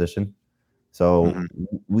per position. So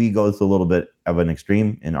we go to a little bit of an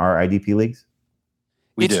extreme in our IDP leagues.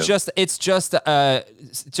 It's just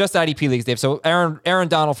IDP leagues, Dave. So Aaron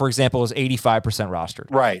Donald, for example, is 85% rostered.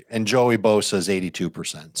 Right. And Joey Bosa is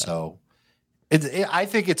 82%. So I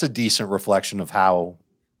think it's a decent reflection of how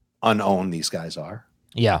unowned these guys are.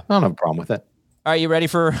 Yeah. I don't have a problem with it. All right, you ready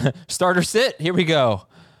for starter sit? Here we go.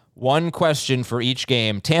 One question for each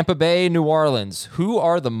game. Tampa Bay, New Orleans. Who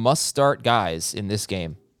are the must-start guys in this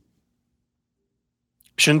game?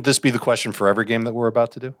 Shouldn't this be the question for every game that we're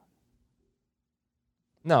about to do?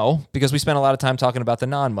 No, because we spent a lot of time talking about the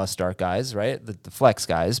non-must start guys, right? The flex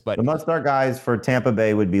guys. But The must-start guys for Tampa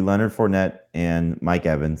Bay would be Leonard Fournette and Mike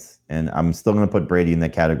Evans. And I'm still going to put Brady in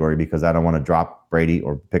that category because I don't want to drop Brady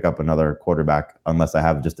or pick up another quarterback unless I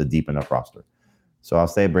have just a deep enough roster. So I'll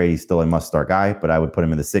say Brady's still a must-start guy, but I would put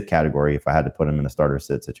him in the sit category if I had to put him in a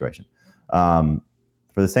starter-sit situation. For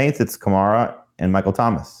the Saints, it's Kamara and Michael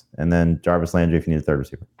Thomas, and then Jarvis Landry if you need a third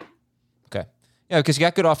receiver. okay. Yeah, because you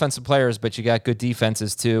got good offensive players, but you got good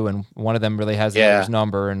defenses too, and one of them really has the other's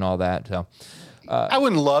number and all that. So I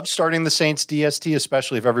wouldn't love starting the Saints DST,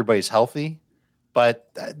 especially if everybody's healthy, but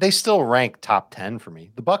they still rank top 10 for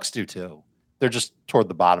me. The Bucs do too. They're just toward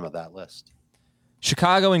the bottom of that list.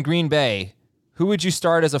 Chicago and Green Bay. Who would you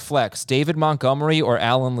start as a flex? David Montgomery or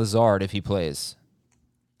Alan Lazard if he plays?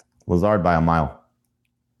 Lazard by a mile.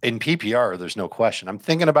 In PPR, there's no question. I'm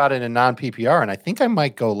thinking about it in non-PPR, and I think I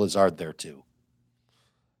might go Lazard there too.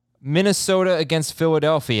 Minnesota against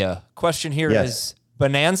Philadelphia. Question here is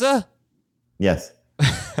Bonanza? Yes.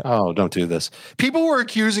 Oh, don't do this. People were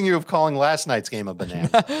accusing you of calling last night's game a banana.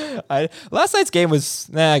 Last night's game was,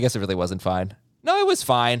 I guess it really wasn't fine. No, it was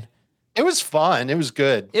fine. It was fun. It was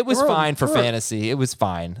good. It was fine for fantasy. It was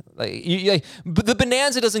fine. But the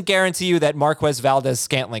Bonanza doesn't guarantee you that Marquez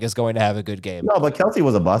Valdez-Scantling is going to have a good game. No, but Kelsey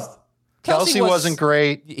was a bust. Kelsey wasn't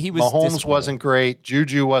great. He was Mahomes wasn't great.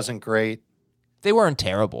 Juju wasn't great. They weren't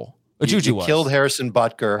terrible. Juju was. Killed Harrison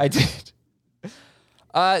Butker. I did.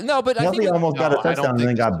 No, but Kelsey almost got a touchdown and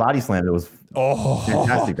then got body slammed. It was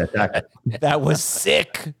fantastic, that tackle. That was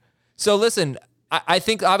sick. So listen, I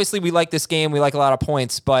think obviously we like this game. We like a lot of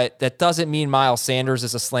points, but that doesn't mean Miles Sanders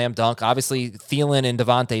is a slam dunk. Obviously, Thielen and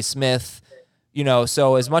Devontae Smith,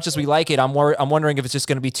 so as much as we like it, I'm wondering if it's just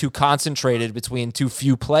going to be too concentrated between too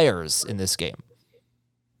few players in this game.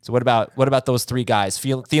 So what about those three guys?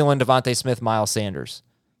 Thielen, Devontae Smith, Miles Sanders.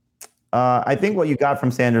 I think what you got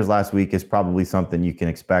from Sanders last week is probably something you can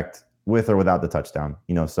expect with or without the touchdown.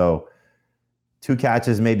 So 2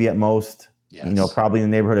 catches maybe at most. Yes. Probably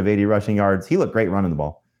in the neighborhood of 80 rushing yards. He looked great running the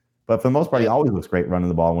ball. But for the most part, he always looks great running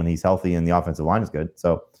the ball when he's healthy and the offensive line is good.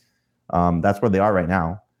 So that's where they are right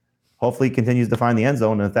now. Hopefully he continues to find the end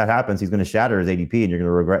zone. And if that happens, he's going to shatter his ADP and you're going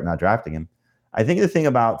to regret not drafting him. I think the thing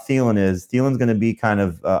about Thielen is Thielen's going to be kind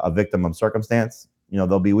of a victim of circumstance.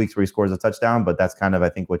 There'll be weeks where he scores a touchdown, but that's kind of, I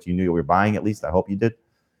think, what you knew you were buying, at least. I hope you did.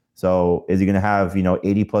 So is he going to have,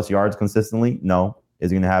 80 plus yards consistently? No.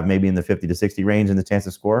 Is he going to have maybe in the 50 to 60 range in the chance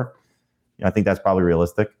to score? I think that's probably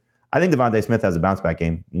realistic. I think Devontae Smith has a bounce back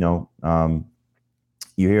game. You heard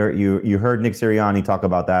Nick Sirianni talk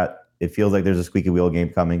about that. It feels like there's a squeaky wheel game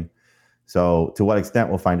coming. So to what extent,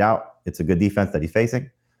 we'll find out. It's a good defense that he's facing,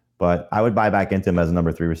 but I would buy back into him as a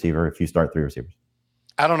number 3 receiver if you start 3 receivers.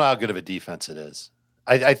 I don't know how good of a defense it is.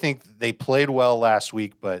 I think they played well last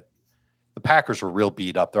week, but the Packers were real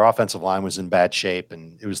beat up. Their offensive line was in bad shape,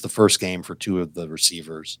 and it was the first game for 2 of the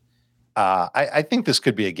receivers. I think this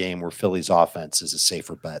could be a game where Philly's offense is a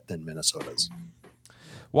safer bet than Minnesota's.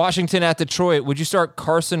 Washington at Detroit. Would you start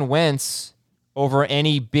Carson Wentz over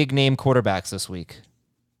any big name quarterbacks this week?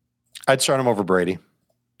 I'd start him over Brady.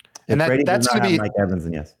 And that's going to be Mike Evans,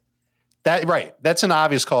 and yes. Right. That's an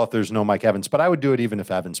obvious call if there's no Mike Evans, but I would do it even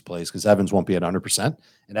if Evans plays because Evans won't be at 100%.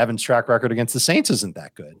 And Evans' track record against the Saints isn't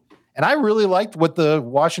that good. And I really liked what the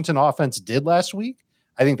Washington offense did last week.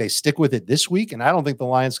 I think they stick with it this week, and I don't think the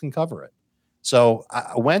Lions can cover it. So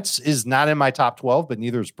Wentz is not in my top 12, but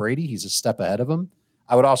neither is Brady. He's a step ahead of him.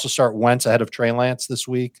 I would also start Wentz ahead of Trey Lance this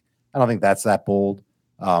week. I don't think that's that bold.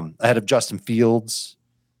 Ahead of Justin Fields.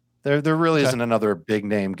 There really isn't another big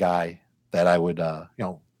name guy that I would,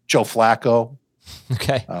 Joe Flacco.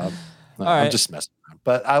 Okay. All right. I'm just messing around.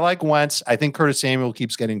 But I like Wentz. I think Curtis Samuel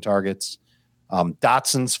keeps getting targets.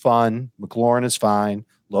 Dotson's fun. McLaurin is fine.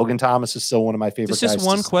 Logan Thomas is still one of my favorite guys. It's just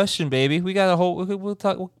one question, baby. We got a whole.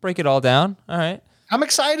 We'll break it all down. All right. I'm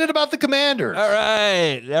excited about the Commanders. All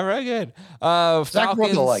right. Good.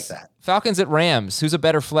 Falcons will like that. Falcons at Rams. Who's a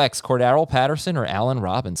better flex, Cordero Patterson or Allen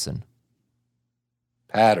Robinson?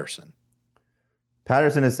 Patterson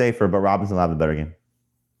is safer, but Robinson will have a better game.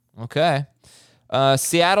 Okay.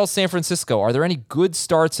 Seattle, San Francisco. Are there any good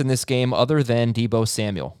starts in this game other than Deebo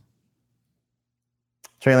Samuel?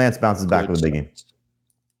 Trey Lance bounces back with a big game.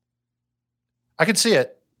 I could see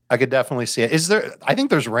it. I could definitely see it. I think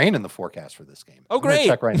there's rain in the forecast for this game. Oh, great.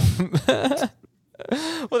 Check right now.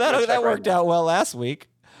 Well, that worked out well last week.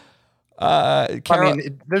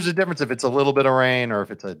 There's a difference if it's a little bit of rain or if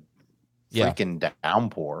it's a freaking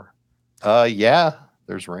downpour.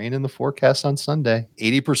 There's rain in the forecast on Sunday.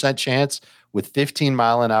 80% chance with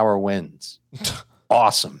 15-mile-an-hour winds.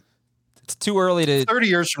 Awesome. It's too early to... 30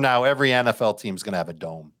 years from now, every NFL team's going to have a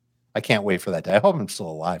dome. I can't wait for that day. I hope I'm still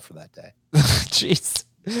alive for that day. Jeez.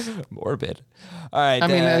 Morbid. All right. I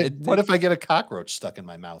mean, what if I get a cockroach stuck in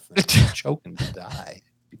my mouth and choke and die?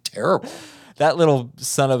 It'd be terrible. That little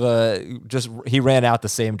son of a he ran out the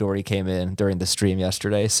same door he came in during the stream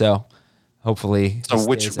yesterday. So hopefully. So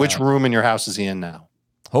which room in your house is he in now?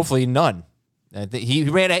 Hopefully none.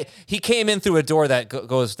 He came in through a door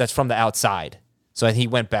that's from the outside. So he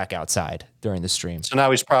went back outside during the stream. So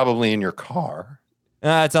now he's probably in your car.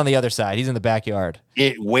 It's on the other side. He's in the backyard.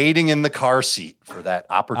 Waiting in the car seat for that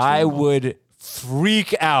opportunity. I would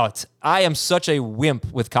freak out. I am such a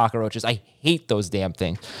wimp with cockroaches. I hate those damn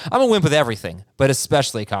things. I'm a wimp with everything, but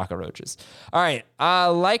especially cockroaches. All right.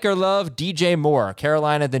 Like or love DJ Moore.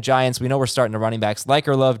 Carolina, the Giants. We know we're starting the running backs. Like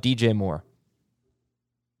or love DJ Moore.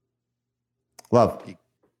 Love. You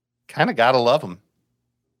kind of got to love him.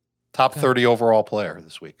 Top 30 overall player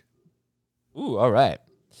this week. Ooh, all right.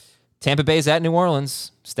 Tampa Bay's at New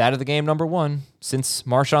Orleans. Stat of the game number 1. Since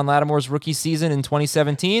Marshawn Lattimore's rookie season in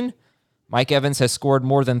 2017, Mike Evans has scored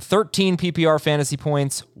more than 13 PPR fantasy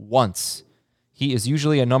points once. He is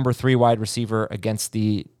usually a number 3 wide receiver against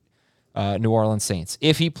the New Orleans Saints.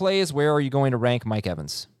 If he plays, where are you going to rank Mike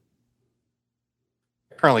Evans?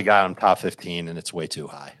 Currently got him top 15, and it's way too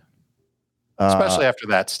high. Especially after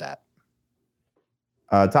that stat.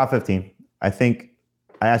 Top 15. I think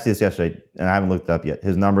I asked you this yesterday, and I haven't looked it up yet.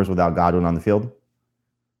 His numbers without Godwin on the field?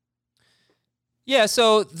 Yeah,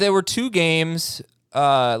 so there were 2 games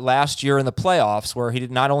last year in the playoffs where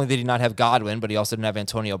not only did he not have Godwin, but he also didn't have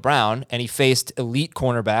Antonio Brown, and he faced elite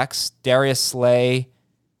cornerbacks, Darius Slay,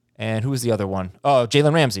 and who was the other one? Oh,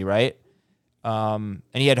 Jalen Ramsey, right? And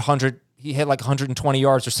he had like 120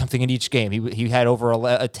 yards or something in each game. He had over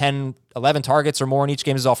 11 targets or more in each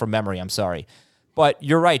game. This is all from memory, I'm sorry. But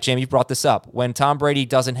you're right, Jamie, you brought this up. When Tom Brady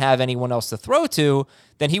doesn't have anyone else to throw to,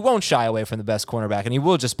 then he won't shy away from the best cornerback, and he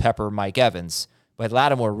will just pepper Mike Evans. But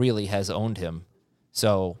Lattimore really has owned him.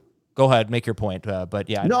 So go ahead, make your point. But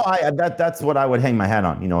yeah. No, that's what I would hang my hat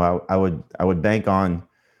on. You know, I would bank on,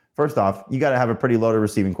 first off, you got to have a pretty loaded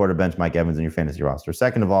receiving quarter bench, Mike Evans, in your fantasy roster.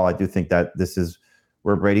 Second of all, I do think that this is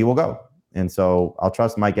where Brady will go. And so I'll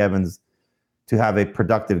trust Mike Evans to have a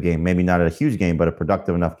productive game. Maybe not a huge game, but a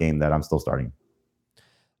productive enough game that I'm still starting.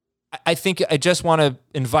 I think I just want to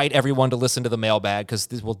invite everyone to listen to the mailbag because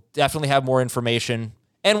this will definitely have more information,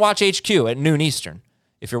 and watch HQ at noon Eastern.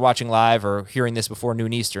 If you're watching live or hearing this before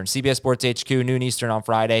noon Eastern, CBS Sports HQ, noon Eastern on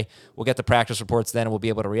Friday. We'll get the practice reports then and we'll be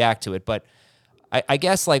able to react to it. But I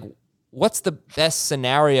guess, like, what's the best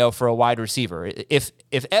scenario for a wide receiver? If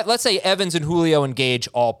let's say Evans and Julio and Gage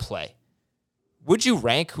all play, would you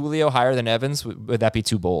rank Julio higher than Evans? Would that be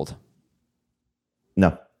too bold?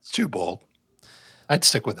 No. It's too bold. I'd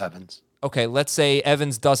stick with Evans. Okay, let's say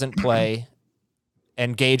Evans doesn't play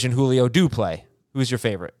and Gage and Julio do play. Who's your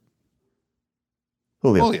favorite?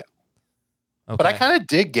 Julio. Okay. But I kind of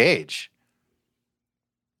dig Gage.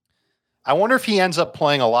 I wonder if he ends up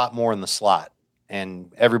playing a lot more in the slot.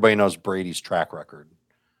 And everybody knows Brady's track record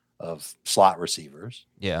of slot receivers.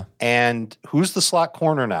 Yeah. And who's the slot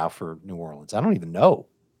corner now for New Orleans? I don't even know.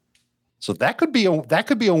 So that could be a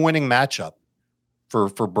winning matchup for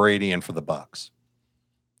Brady and for the Bucs.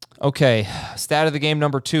 Okay, stat of the game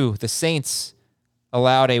number 2. The Saints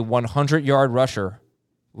allowed a 100-yard rusher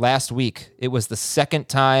last week. It was the second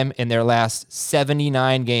time in their last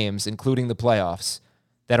 79 games, including the playoffs,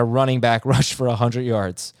 that a running back rushed for 100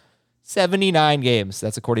 yards. 79 games.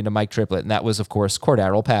 That's according to Mike Triplett, and that was, of course,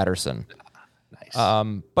 Cordarrelle Patterson.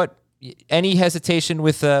 Nice. But any hesitation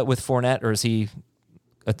with Fournette, or is he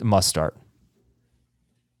a must start?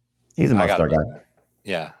 He's a must start guy.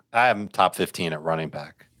 Yeah, I am top 15 at running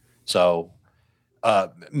back. So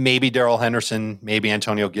maybe Darrell Henderson, maybe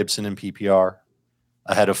Antonio Gibson in PPR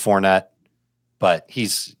ahead of Fournette, but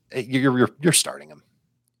you're starting him.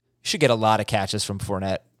 You should get a lot of catches from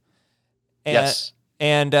Fournette. Yes.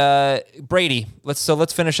 And Brady.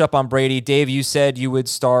 Let's finish up on Brady. Dave, you said you would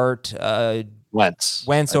start Wentz.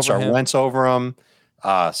 Wentz over him. Wentz over him.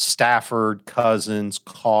 Stafford, Cousins,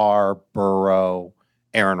 Carr, Burrow,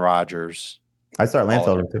 Aaron Rodgers. I start Lance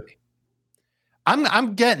over too.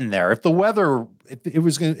 I'm getting there. If the weather, if it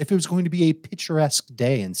was going to be a picturesque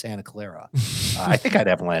day in Santa Clara, I think I'd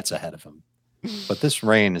have Lance ahead of him. But this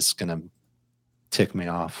rain is going to tick me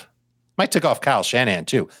off. Might tick off Kyle Shanahan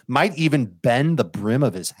too. Might even bend the brim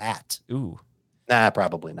of his hat. Ooh. Nah,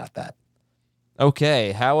 probably not that.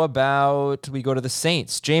 Okay, how about we go to the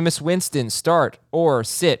Saints? Jameis Winston, start or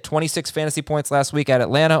sit. 26 fantasy points last week at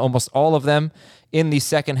Atlanta, almost all of them in the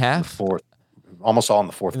second half. Almost all in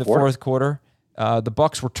the fourth quarter. Fourth quarter. The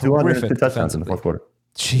Bucs were terrific touchdowns in the fourth quarter.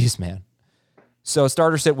 Jeez, man. So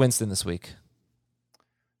starter sit Winston this week.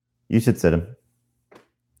 You should sit him.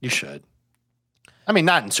 You should. I mean,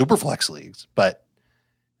 not in Superflex leagues, but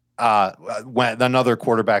when another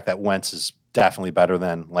quarterback that Wentz is definitely better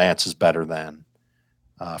than, Lance is better than.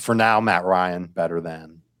 For now, Matt Ryan better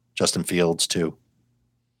than, Justin Fields too.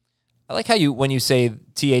 I like how when you say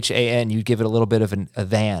THAN, you give it a little bit of a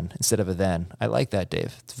than instead of a then. I like that,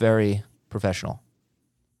 Dave. It's very professional.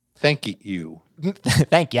 Thank you.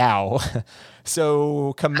 Thank you.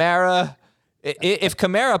 So Kamara, if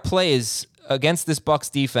Kamara plays against this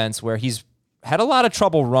Bucs defense where he's had a lot of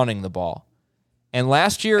trouble running the ball, and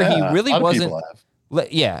last year he really wasn't.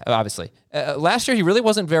 Yeah, obviously. Last year he really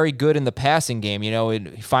wasn't very good in the passing game. You know, he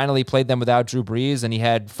finally played them without Drew Brees, and he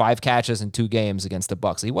had 5 catches in 2 games against the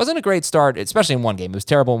Bucs. He wasn't a great start, especially in one game. It was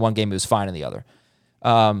terrible in one game. It was fine in the other.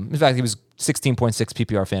 In fact, he was 16.6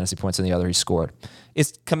 PPR fantasy points in the other. He scored.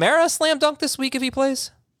 Is Kamara a slam dunk this week if he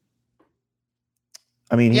plays?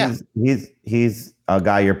 I mean, he's a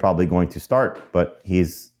guy you're probably going to start, but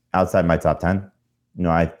he's outside my top 10. You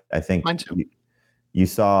know, I think you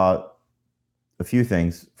saw a few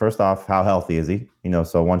things. First off, how healthy is he? You know,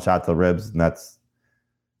 so 1 shot to the ribs, and that's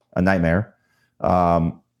a nightmare. They're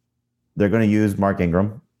going to use Mark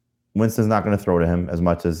Ingram. Winston's not going to throw to him as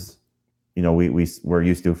much as, you know, we're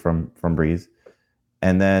used to from Breeze.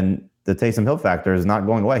 And then the Taysom Hill factor is not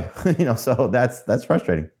going away. You know, so that's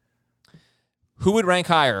frustrating. Who would rank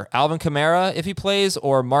higher, Alvin Kamara if he plays,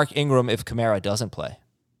 or Mark Ingram if Kamara doesn't play?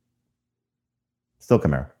 Still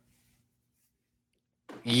Kamara.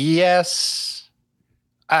 Yes.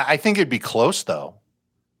 I think it'd be close, though.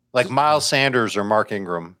 Like Miles Sanders or Mark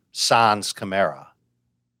Ingram, sans Kamara.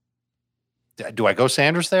 Do I go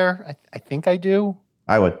Sanders there? I think I do.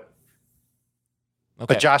 I would. Okay.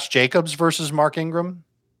 But Josh Jacobs versus Mark Ingram?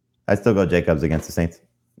 I'd still go Jacobs against the Saints.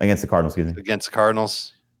 Against the Cardinals, excuse me. Against the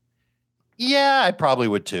Cardinals? Yeah, I probably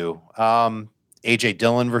would too. AJ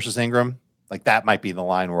Dillon versus Ingram. Like that might be the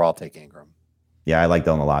line where I'll take Ingram. Yeah, I like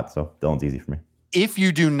Dillon a lot, so Dillon's easy for me. If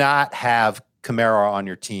you do not have Kamara on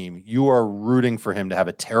your team, you are rooting for him to have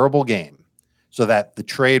a terrible game so that the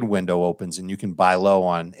trade window opens and you can buy low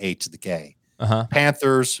on A to the K.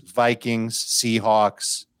 Panthers, Vikings,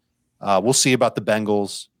 Seahawks. We'll see about the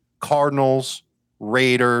Bengals, Cardinals,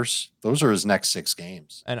 Raiders. Those are his next 6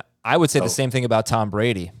 games. And I would say the same thing about Tom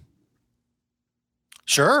Brady.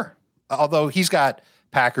 Sure. Although he's got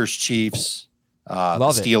Packers, Chiefs, the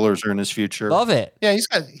Steelers are in his future. Love it. Yeah,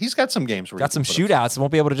 he's got some games where got some shootouts.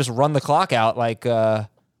 Won't be able to just run the clock out like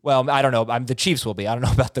well, I don't know. The Chiefs will be. I don't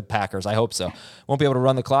know about the Packers. I hope so. Won't be able to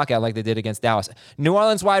run the clock out like they did against Dallas. New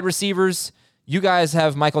Orleans wide receivers. You guys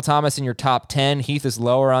have Michael Thomas in your top 10. Heath is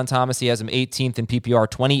lower on Thomas. He has him 18th in PPR,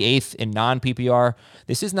 28th in non-PPR.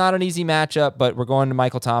 This is not an easy matchup, but we're going to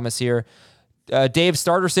Michael Thomas here. Dave,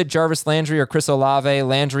 starter sit Jarvis Landry or Chris Olave.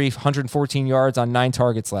 Landry, 114 yards on 9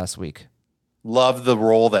 targets last week. Love the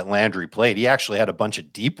role that Landry played. He actually had a bunch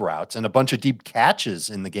of deep routes and a bunch of deep catches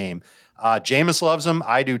in the game. Jameis loves him.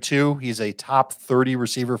 I do too. He's a top 30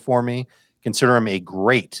 receiver for me. Consider him a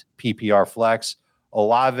great PPR flex.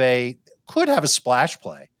 Olave could have a splash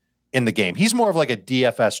play in the game. He's more of like a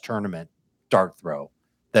DFS tournament dart throw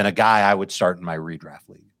than a guy I would start in my redraft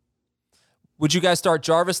league. Would you guys start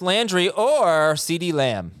Jarvis Landry or CeeDee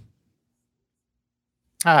Lamb?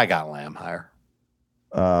 I got Lamb higher.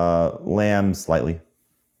 Lamb slightly.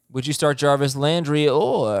 Would you start Jarvis Landry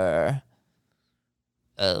or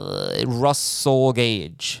Russell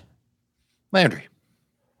Gage? Landry.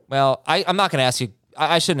 Well, I'm not going to ask you.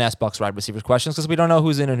 I shouldn't ask Bucs wide receivers questions because we don't know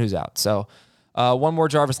who's in and who's out. So one more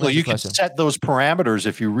Jarvis Landry you question. Can set those parameters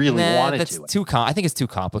if you really wanted that's to. I think it's too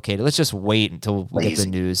complicated. Let's just wait until we get the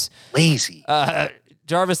news. Lazy.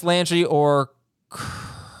 Jarvis Landry or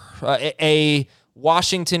a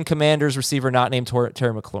Washington Commanders receiver not named Terry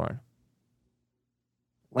McLaurin.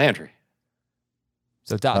 Landry.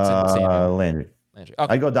 So Dotson. Landry. Okay.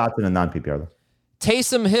 I go Dotson in non-PPR though.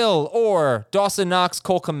 Taysom Hill or Dawson Knox,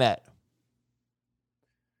 Cole Kmet.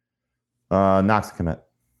 Knox Kmet.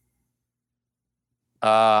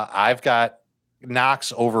 I've got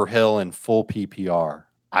Knox over Hill in full PPR.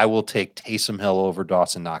 I will take Taysom Hill over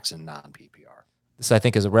Dawson Knox in non-PPR. This, I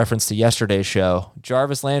think, is a reference to yesterday's show.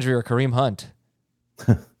 Jarvis Landry or Kareem Hunt?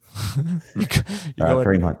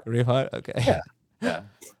 Kareem Hunt. Kareem Hunt? Okay. Yeah.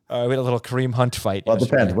 All right, we had a little Kareem Hunt fight. Well, it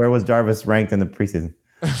depends. Where was Jarvis ranked in the preseason?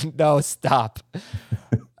 No, stop.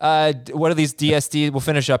 What are these DSTs? We'll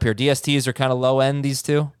finish up here. DSTs are kind of low end, these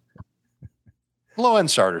two? Low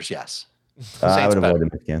end starters, yes. I would avoid them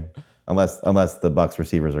if you can, unless the Bucs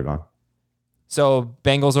receivers are gone. So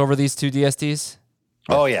Bengals over these two DSTs?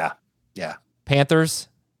 Oh, yeah. Panthers?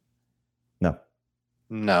 No.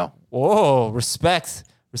 No. Whoa, respect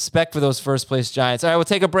Respect for those first place Giants. All right, we'll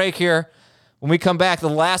take a break here. When we come back, the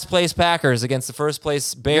last place Packers against the first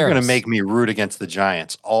place Bears. You're going to make me root against the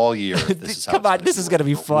Giants all year. This is Come on, this is going to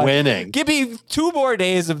be fun. Winning. Give me 2 more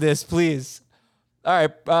days of this, please. All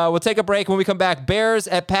right, we'll take a break. When we come back, Bears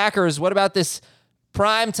at Packers. What about this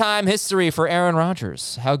primetime history for Aaron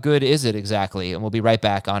Rodgers? How good is it exactly? And we'll be right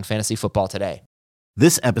back on Fantasy Football Today.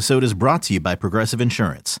 This episode is brought to you by Progressive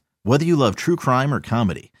Insurance. Whether you love true crime or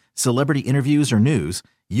comedy, celebrity interviews or news,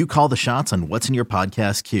 you call the shots on what's in your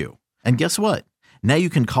podcast queue. And guess what? Now you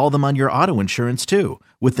can call them on your auto insurance too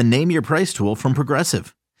with the Name Your Price tool from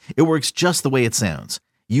Progressive. It works just the way it sounds.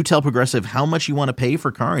 You tell Progressive how much you want to pay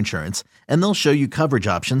for car insurance, and they'll show you coverage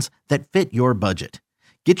options that fit your budget.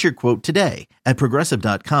 Get your quote today at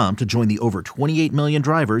Progressive.com to join the over 28 million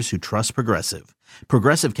drivers who trust Progressive.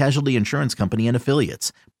 Progressive Casualty Insurance Company and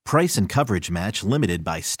Affiliates. Price and coverage match limited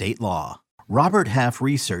by state law. Robert Half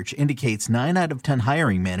research indicates 9 out of 10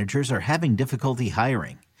 hiring managers are having difficulty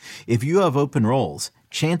hiring. If you have open roles,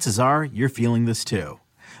 chances are you're feeling this too.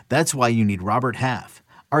 That's why you need Robert Half.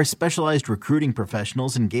 Our specialized recruiting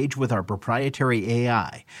professionals engage with our proprietary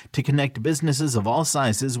AI to connect businesses of all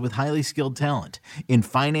sizes with highly skilled talent in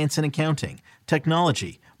finance and accounting,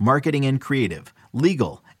 technology, marketing and creative,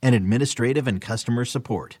 legal, and administrative and customer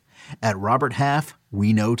support. At Robert Half,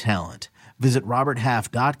 we know talent. Visit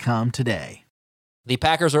roberthalf.com today. The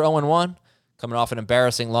Packers are 0-1, coming off an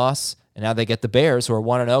embarrassing loss, and now they get the Bears, who are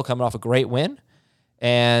 1-0, coming off a great win.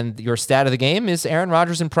 And your stat of the game is Aaron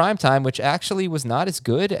Rodgers in primetime, which actually was not as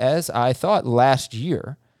good as I thought last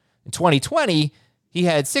year. In 2020, he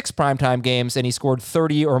had 6 primetime games, and he scored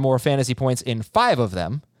 30 or more fantasy points in 5 of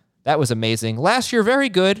them. That was amazing. Last year, very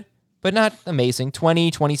good, but not amazing. 20,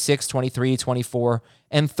 26, 23, 24,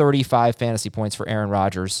 and 35 fantasy points for Aaron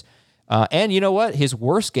Rodgers. And you know what? His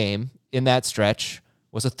worst game in that stretch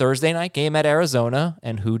was a Thursday night game at Arizona,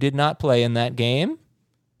 and who did not play in that game?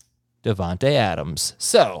 Davante Adams.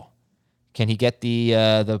 So, can he get the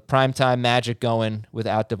primetime magic going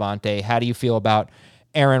without Davante? How do you feel about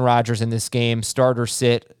Aaron Rodgers in this game? Start or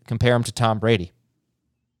sit? Compare him to Tom Brady.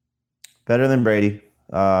 Better than Brady.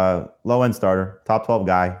 Low-end starter. Top 12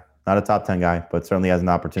 guy. Not a top 10 guy, but certainly has an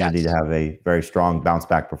opportunity to have a very strong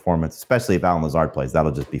bounce-back performance, especially if Allen Lazard plays.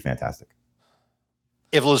 That'll just be fantastic.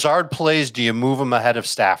 If Lazard plays, do you move him ahead of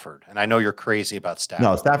Stafford? And I know you're crazy about Stafford.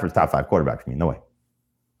 No, Stafford's top 5 quarterback for me. No way.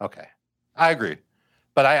 Okay. I agree.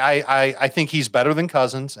 But I think he's better than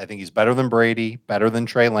Cousins. I think he's better than Brady, better than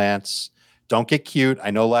Trey Lance. Don't get cute.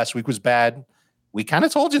 I know last week was bad. We kind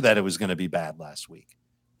of told you that it was going to be bad last week.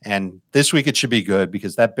 And this week it should be good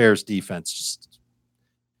because that Bears defense just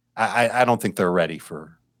I don't think they're ready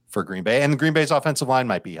for Green Bay. And Green Bay's offensive line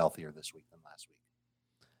might be healthier this week than last week.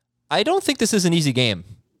 I don't think this is an easy game.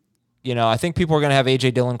 You know, I think people are going to have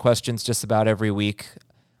A.J. Dillon questions just about every week.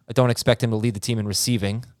 I don't expect him to lead the team in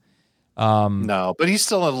receiving. No, but he's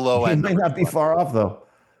still a low end. He may not be far off, though.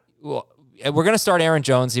 Well, we're going to start Aaron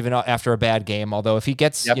Jones even after a bad game, although if he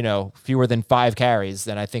gets, fewer than 5 carries,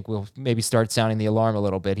 then I think we'll maybe start sounding the alarm a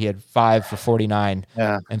little bit. He had 5 for 49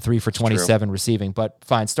 and 3 for 27 receiving, but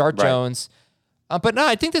fine. Start Jones. But no,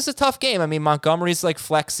 I think this is a tough game. I mean, Montgomery's like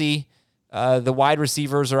flexy. The wide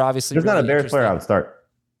receivers are obviously There's not a Bears player I would start.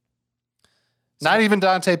 Not even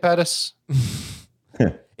Dante Pettis.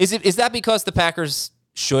 Is that because the Packers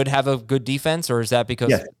should have a good defense, or is that because...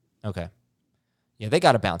 Yes. Okay. Yeah, they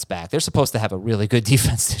got to bounce back. They're supposed to have a really good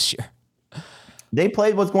defense this year. They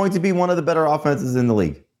played what's going to be one of the better offenses in the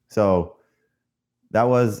league. So that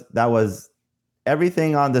was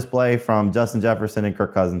everything on display from Justin Jefferson and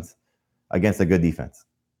Kirk Cousins against a good defense.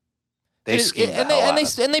 They schemed and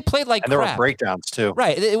they played like and crap. There were breakdowns too.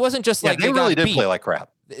 Right. It wasn't just like they really did beat. play like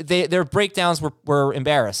crap. Their breakdowns were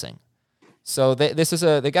embarrassing. So they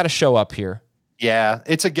got to show up here. Yeah,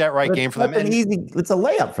 it's a get right game for them. It's a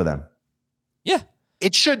layup for them. Yeah,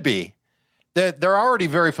 it should be. They're already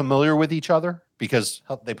very familiar with each other because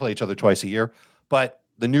they play each other twice a year. But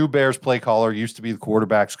the new Bears play caller used to be the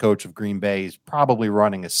quarterback's coach of Green Bay. He's probably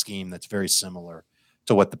running a scheme that's very similar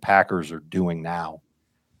to what the Packers are doing now.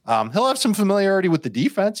 He'll have some familiarity with the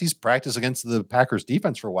defense. He's practiced against the Packers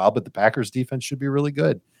defense for a while, but the Packers defense should be really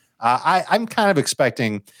good. I'm kind of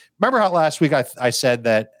expecting. Remember how last week I said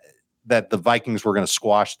that the Vikings were going to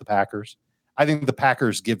squash the Packers? I think the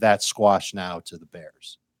Packers give that squash now to the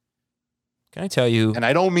Bears. Can I tell you? And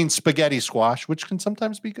I don't mean spaghetti squash, which can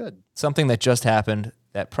sometimes be good. Something that just happened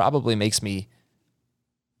that probably makes me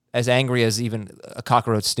as angry as even a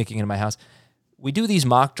cockroach sneaking into my house. We do these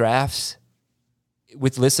mock drafts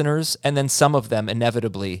with listeners, and then some of them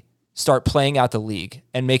inevitably start playing out the league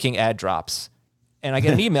and making ad drops. And I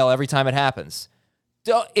get an email every time it happens.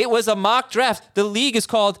 It was a mock draft. The league is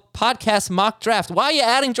called Podcast Mock Draft. Why are you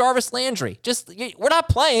adding Jarvis Landry? We're not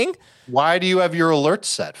playing. Why do you have your alerts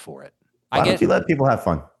set for it? Why don't you let people have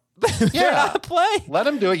fun? They're not playing. Let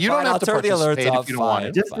them do it. You Fine, don't have I'll to turn the participate alerts if off. you don't want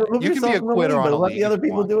it. Just remove You can be yourself a from the quitter league, on but a let league the other if you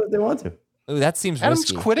people want. do what they want to. Ooh, that seems Adam's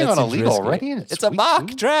risky. quitting That on a seems league risky. already, and It's a mock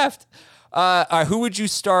draft. All right, who would you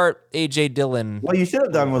start? A.J. Dillon. What you should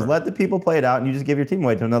have done was let the people play it out, and you just give your team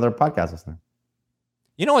away to another podcast listener.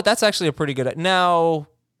 You know what? That's actually a pretty good. No,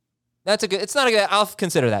 that's a good. It's not a good. I'll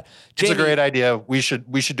consider that. It's a great idea. We should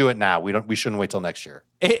do it now. We shouldn't wait till next year.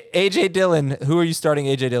 A.J. Dillon. Who are you starting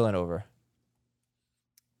A.J. Dillon over?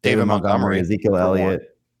 David Montgomery, Ezekiel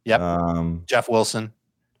Elliott. Yep. Jeff Wilson.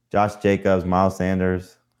 Josh Jacobs, Miles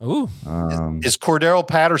Sanders. Ooh. Is Cordero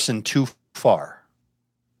Patterson too far?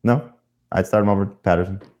 No, I'd start him over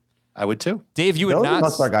Patterson. I would too. Dave, you would Those are not.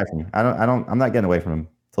 must-start guy for me. I'm not getting away from him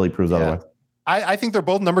until he proves otherwise. I think they're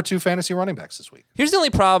both number 2 fantasy running backs this week. Here's the only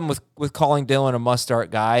problem with calling Dillon a must-start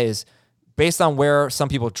guy is based on where some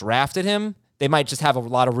people drafted him, they might just have a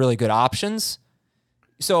lot of really good options.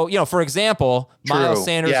 So, for example, True. Miles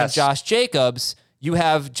Sanders and Yes. Josh Jacobs,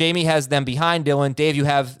 Jamie has them behind Dillon. Dave, you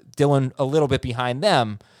have Dillon a little bit behind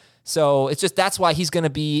them. So it's just that's why he's going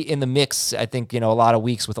to be in the mix. I think a lot of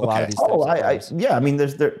weeks with a lot of these. I mean,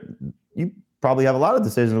 you probably have a lot of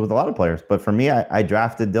decisions with a lot of players, but for me, I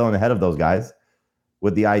drafted Dillon ahead of those guys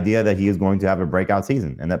with the idea that he is going to have a breakout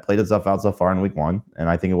season, and that played itself out so far in week 1, and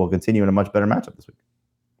I think it will continue in a much better matchup this week.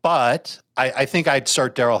 But I think I'd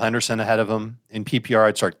start Darrell Henderson ahead of him. In PPR,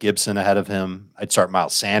 I'd start Gibson ahead of him. I'd start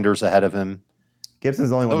Miles Sanders ahead of him. Gibson's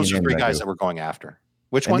the only one. Those are 3 guys that we're going after.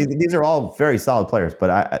 Which and one? These are all very solid players,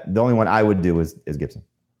 but the only one I would do is Gibson.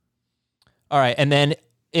 All right, and then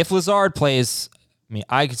if Lazard plays,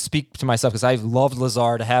 I could speak to myself because I've loved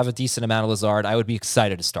Lazard. I have a decent amount of Lazard. I would be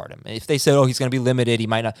excited to start him. If they said, he's going to be limited, he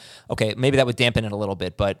might not. Okay, maybe that would dampen it a little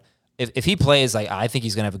bit, but if he plays, I think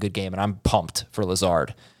he's going to have a good game, and I'm pumped for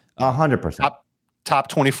Lazard. 100%. Top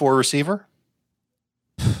 24 receiver?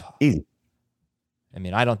 Easy.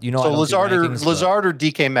 I don't. So Lazard or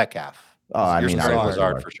DK Metcalf? Oh,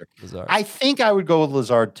 Lazard for sure. Lazard. I think I would go with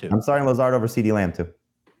Lazard too. I'm starting Lazard over CeeDee Lamb too.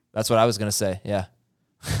 That's what I was going to say. Yeah.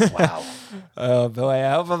 Wow. Oh boy,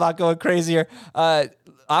 I hope I'm not going crazy here.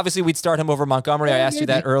 Obviously, we'd start him over Montgomery. I asked you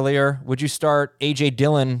that earlier. Would you start A.J.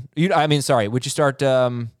 Dillon? Would you start?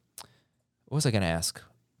 What was I going to ask?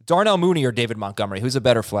 Darnell Mooney or David Montgomery? Who's a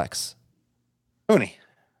better flex? Mooney.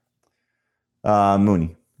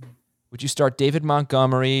 Mooney. Would you start David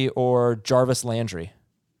Montgomery or Jarvis Landry?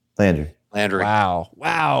 Landry.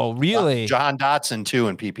 Wow. Really? John Dotson too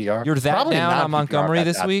in PPR. You're that Probably down not on Montgomery PPR,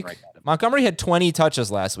 this week? right. Montgomery had 20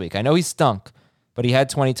 touches last week. I know he stunk, but he had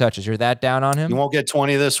 20 touches. You're that down on him? You won't get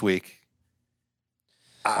 20 this week.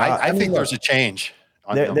 I think there's a change.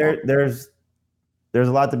 There's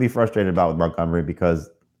a lot to be frustrated about with Montgomery because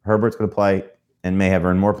Herbert's going to play and may have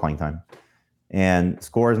earned more playing time. And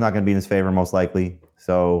score is not going to be in his favor most likely.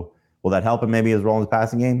 So will that help him maybe his role in the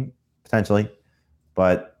passing game? Potentially.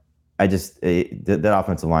 But that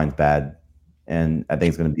offensive line's bad. And I think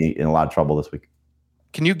it's going to be in a lot of trouble this week.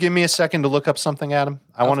 Can you give me a second to look up something, Adam?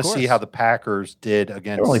 I want to see how the Packers did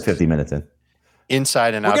against. They're only 50 minutes in.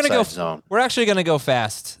 Inside and outside zone. We're actually going to go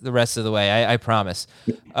fast the rest of the way. I promise.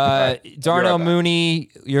 Darnell Mooney,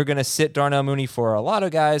 you're going to sit Darnell Mooney for a lot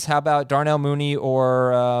of guys. How about Darnell Mooney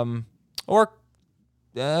or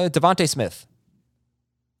Devontae Smith?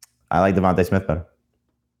 I like Devontae Smith better.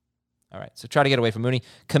 All right, so try to get away from Mooney.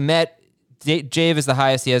 Komet, Jave is the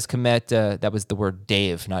highest. He has Komet. That was the word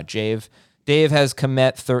Dave, not Jave. Dave has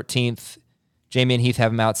Komet 13th. Jamie and Heath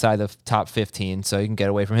have him outside the top 15, so you can get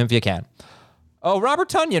away from him if you can. Oh, Robert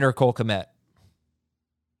Tonyan or Cole Komet?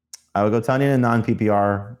 I would go Tonyan in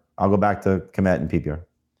non-PPR. I'll go back to Komet in PPR.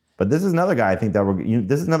 But this is another guy I think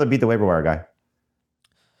this is another beat the waiver wire guy.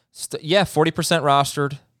 40%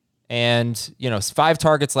 rostered. And, 5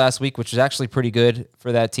 targets last week, which is actually pretty good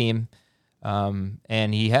for that team.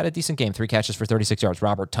 And he had a decent game, 3 catches for 36 yards,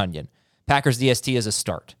 Robert Tonyan. Packers DST is a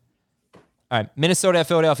start. All right, Minnesota at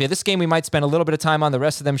Philadelphia. This game we might spend a little bit of time on. The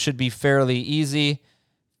rest of them should be fairly easy.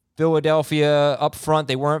 Philadelphia up front,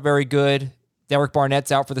 they weren't very good. Derek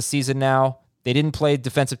Barnett's out for the season now. They didn't play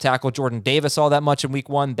defensive tackle Jordan Davis all that much in week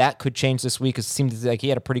 1. That could change this week. It seemed like he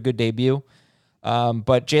had a pretty good debut.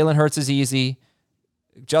 But Jalen Hurts is easy.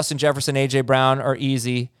 Justin Jefferson, A.J. Brown are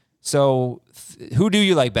easy. So who do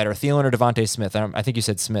you like better, Thielen or Devontae Smith? I think you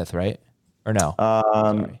said Smith, right? Or no?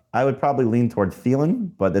 I would probably lean toward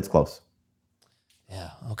Thielen, but it's close.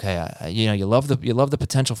 Yeah. Okay. You love the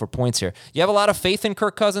potential for points here. You have a lot of faith in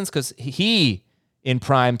Kirk Cousins because he in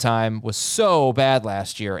prime time was so bad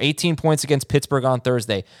last year. 18 points against Pittsburgh on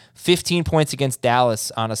Thursday, 15 points against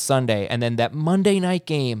Dallas on a Sunday, and then that Monday night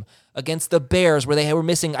game against the Bears where they were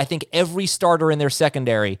missing, I think, every starter in their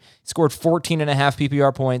secondary. Scored 14.5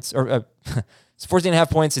 PPR points, or 14.5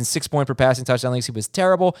 points in 6-point per passing touchdown leagues. He was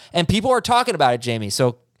terrible, and people are talking about it, Jamie.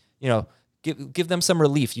 So, give them some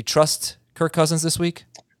relief. You trust Kirk Cousins this week?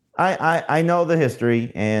 I know the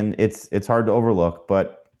history, and it's hard to overlook,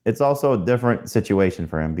 but it's also a different situation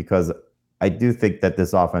for him because I do think that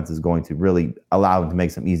this offense is going to really allow him to make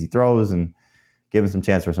some easy throws and give him some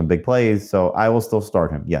chance for some big plays. So I will still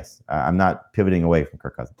start him. Yes, I'm not pivoting away from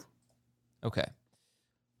Kirk Cousins. Okay.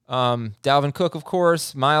 Dalvin Cook, of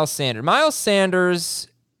course. Miles Sanders.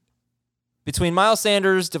 Between Miles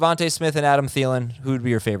Sanders, Devontae Smith, and Adam Thielen, who would be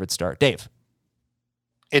your favorite start? Dave.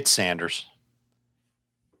 It's Sanders.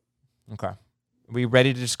 Okay. Are we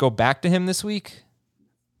ready to just go back to him this week?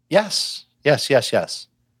 Yes.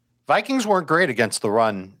 Vikings weren't great against the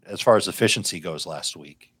run as far as efficiency goes last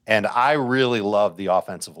week. And I really love the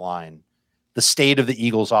offensive line. The state of the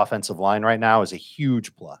Eagles' offensive line right now is a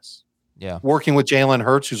huge plus. Yeah. Working with Jalen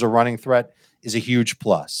Hurts, who's a running threat, is a huge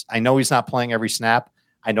plus. I know he's not playing every snap.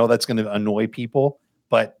 I know that's going to annoy people,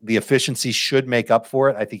 but the efficiency should make up for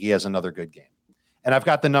it. I think he has another good game. And I've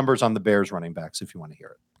got the numbers on the Bears running backs if you want to hear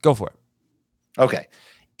it. Go for it. Okay.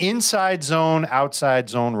 Inside zone, outside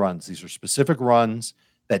zone runs. These are specific runs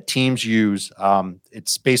that teams use.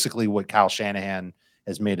 It's basically what Kyle Shanahan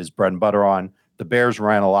has made his bread and butter on. The Bears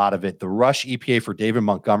ran a lot of it. The rush EPA for David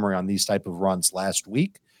Montgomery on these type of runs last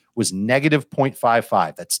week was negative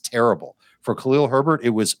 0.55. That's terrible. For Khalil Herbert, it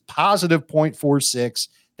was positive 0.46.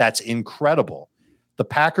 That's incredible. The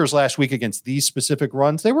Packers last week against these specific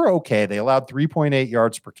runs, they were okay. They allowed 3.8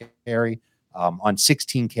 yards per carry on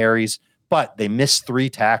 16 carries, but they missed 3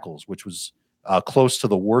 tackles, which was close to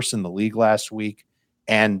the worst in the league last week.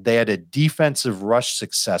 And they had a defensive rush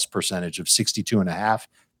success percentage of 62.5.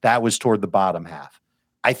 That was toward the bottom half.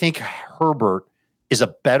 I think Herbert is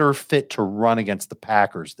a better fit to run against the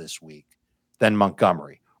Packers this week than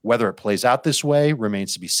Montgomery. Whether it plays out this way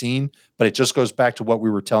remains to be seen, but it just goes back to what we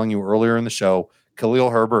were telling you earlier in the show. Khalil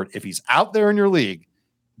Herbert, if he's out there in your league,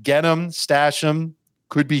 get him, stash him,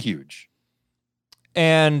 could be huge.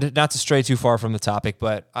 And not to stray too far from the topic,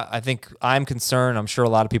 but I think I'm concerned, I'm sure a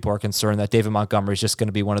lot of people are concerned that David Montgomery is just going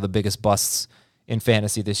to be one of the biggest busts in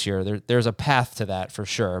fantasy this year. There's a path to that for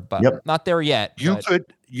sure, but not there yet.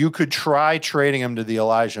 You could try trading him to the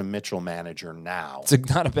Elijah Mitchell manager now. It's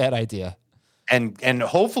not a bad idea. And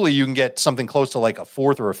hopefully you can get something close to like a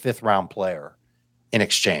 4th or a 5th round player in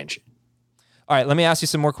exchange. All right, let me ask you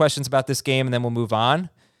some more questions about this game, and then we'll move on.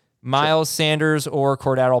 Miles Sanders or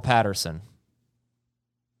Cordarrelle Patterson?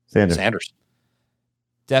 Sanders.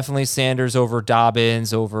 Definitely Sanders over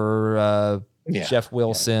Dobbins, over Jeff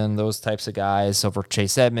Wilson, those types of guys, over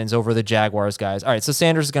Chase Edmonds, over the Jaguars guys. All right, so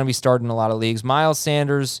Sanders is going to be starting in a lot of leagues. Miles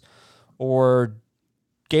Sanders or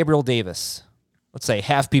Gabriel Davis? Let's say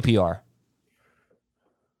half PPR.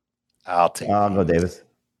 I'll go Davis.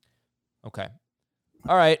 Okay.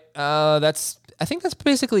 All right. I think that's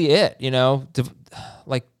basically it.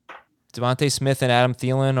 Like Devontae Smith and Adam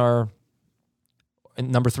Thielen are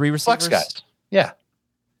number 3 receivers. Flex guys. Yeah.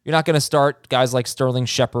 You're not going to start guys like Sterling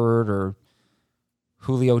Shepard or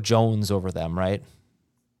Julio Jones over them, right?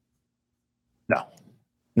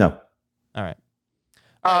 No. All right.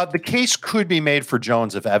 The case could be made for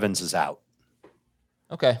Jones if Evans is out.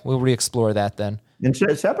 Okay. We'll re-explore that then. And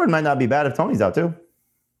Shepard might not be bad if Tony's out too.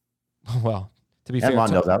 Well, to be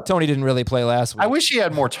and fair, Tony didn't really play last week. I wish he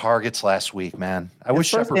had more targets last week, man. I wish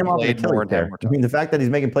Shepard played more. I mean, the fact that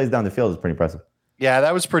he's making plays down the field is pretty impressive. Yeah,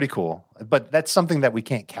 that was pretty cool. But that's something that we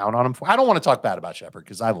can't count on him for. I don't want to talk bad about Shepard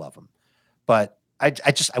because I love him. But I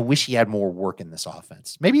wish he had more work in this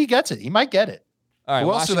offense. Maybe he gets it. He might get it. All right,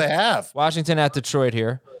 who else do they have? Washington at Detroit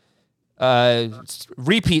here.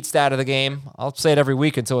 Repeat stat of the game. I'll say it every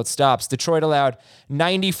week until it stops. Detroit allowed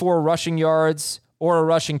 94 rushing yards or a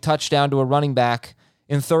rushing touchdown to a running back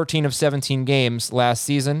in 13 of 17 games last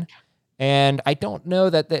season. And I don't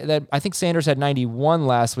know that I think Sanders had 91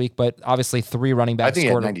 last week, but obviously 3 running backs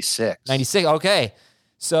scored. I think scored he had 96. 96. Okay.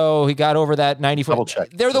 So he got over that 94. Double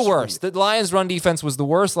check. They're the worst. The Lions' run defense was the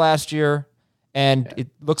worst last year, and it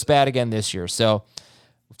looks bad again this year. So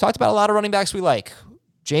we've talked about a lot of running backs we like.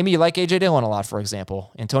 Jamie, you like A.J. Dillon a lot, for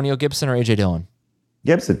example. Antonio Gibson or A.J. Dillon?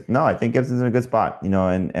 Gibson. No, I think Gibson's in a good spot.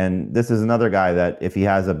 And this is another guy that if he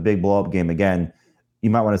has a big blow-up game again,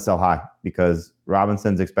 you might want to sell high because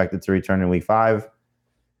Robinson's expected to return in week 5,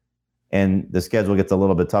 and the schedule gets a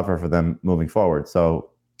little bit tougher for them moving forward.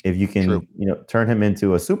 So if you can, turn him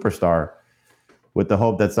into a superstar, with the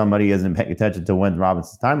hope that somebody isn't paying attention to when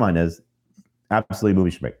Robinson's timeline is, absolutely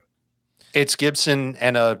movie should make. It's Gibson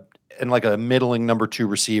and like a middling number 2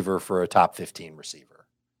 receiver for a top 15 receiver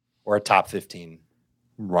or a top 15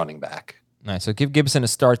 running back. Nice. So give Gibson a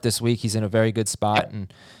start this week. He's in a very good spot,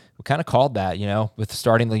 and we kind of called that, with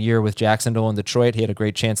starting the year with Jacksonville and Detroit. He had a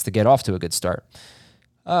great chance to get off to a good start.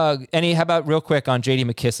 How about real quick on J.D.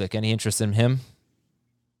 McKissic? Any interest in him?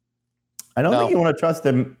 I don't think you want to trust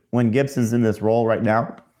him when Gibson's in this role right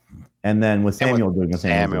now, and then with Samuel doing the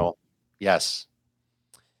same. Samuel, yes.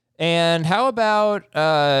 And how about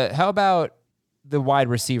the wide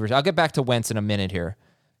receivers? I'll get back to Wentz in a minute here.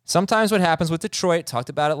 Sometimes what happens with Detroit, talked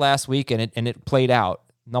about it last week, and it played out.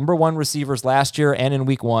 Number 1 receivers last year and in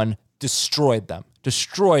week 1 destroyed them.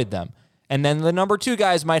 And then the number 2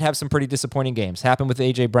 guys might have some pretty disappointing games. Happened with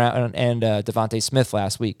A.J. Brown and Devontae Smith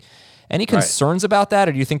last week. Any concerns about that,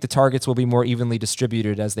 or do you think the targets will be more evenly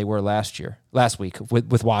distributed as they were last week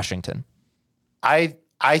with Washington? I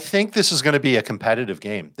think this is going to be a competitive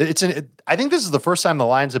game. I think this is the first time the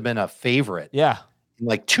Lions have been a favorite. Yeah. In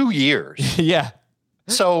like 2 years. Yeah.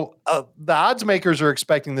 So the odds makers are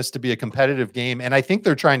expecting this to be a competitive game, and I think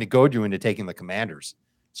they're trying to goad you into taking the Commanders.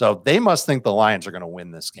 So they must think the Lions are going to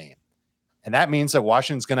win this game. And that means that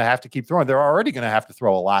Washington's going to have to keep throwing. They're already going to have to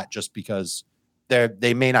throw a lot just because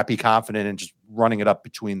they may not be confident in just running it up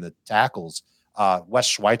between the tackles. Wes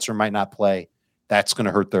Schweitzer might not play. That's going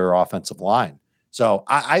to hurt their offensive line. So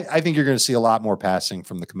I think you're going to see a lot more passing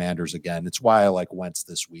from the Commanders again. It's why I like Wentz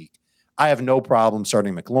this week. I have no problem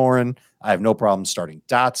starting McLaurin. I have no problem starting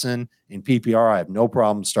Dotson. In PPR, I have no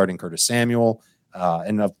problem starting Curtis Samuel.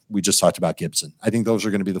 And we just talked about Gibson. I think those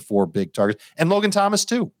are going to be the 4 big targets. And Logan Thomas,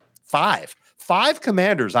 too. 5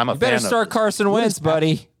 Commanders. I'm a fan of. Better start Carson Wentz,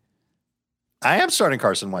 buddy. I am starting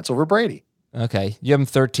Carson Wentz over Brady. Okay. You have him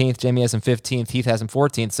 13th. Jamie has him 15th. Heath has him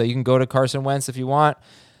 14th. So you can go to Carson Wentz if you want.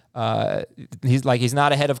 He's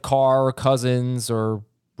not ahead of Carr or Cousins or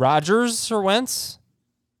Rodgers or Wentz.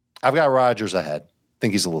 I've got Rodgers ahead. I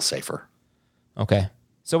think he's a little safer. Okay.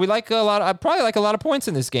 So we like I probably like a lot of points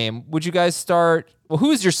in this game. Would you guys start? Well,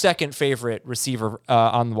 who is your second favorite receiver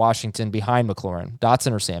on Washington behind McLaurin?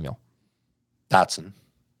 Dotson or Samuel? Dotson.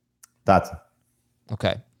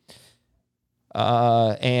 Okay.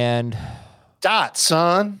 And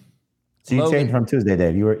Dotson. So you changed from Tuesday,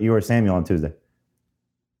 Dave. You were Samuel on Tuesday.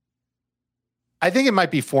 I think it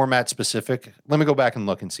might be format specific. Let me go back and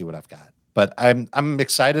look and see what I've got. But I'm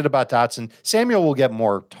excited about Dotson. Samuel will get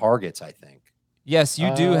more targets, I think. Yes,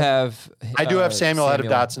 you do have. I do have Samuel ahead of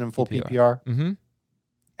Dotson in full PPR. Mm-hmm.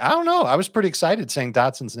 I don't know. I was pretty excited saying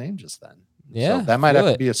Dotson's name just then. Yeah, so that might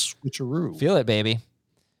have to be a switcheroo. Feel it, baby.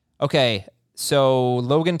 Okay, so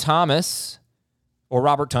Logan Thomas or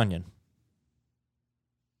Robert Tonyan?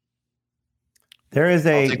 There is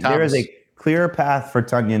a clear path for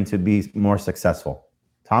Tonyan to be more successful.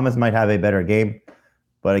 Thomas might have a better game,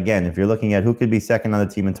 but again, if you're looking at who could be second on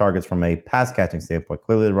the team in targets from a pass catching standpoint,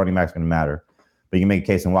 clearly the running back's going to matter. But you can make a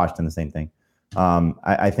case in Washington the same thing.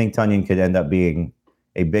 I think Tonyan could end up being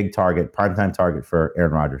a big target, primetime target for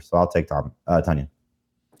Aaron Rodgers. So I'll take Tonyan.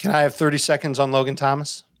 Can I have 30 seconds on Logan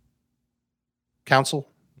Thomas? Counsel?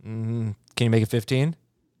 Can you make it 15?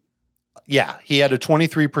 Yeah, he had a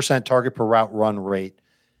 23% target per route run rate.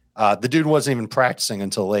 The dude wasn't even practicing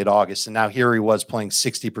until late August, and now here he was playing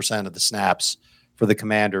 60% of the snaps for the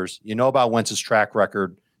Commanders. You know about Wentz's track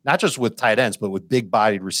record, not just with tight ends, but with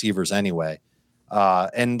big-bodied receivers anyway.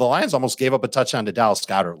 And the Lions almost gave up a touchdown to Dallas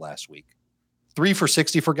Goedert last week. 3 for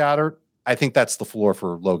 60 for Goddard. I think that's the floor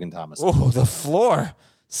for Logan Thomas. Oh, the floor.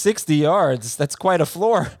 60 yards. That's quite a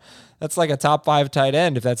floor. That's like a top 5 tight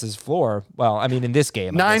end if that's his floor. Well, I mean, in this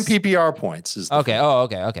game. 9 PPR points. Is okay. Floor. Oh,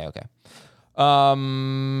 okay.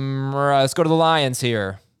 Let's go to the Lions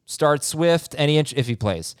here. Start Swift. If he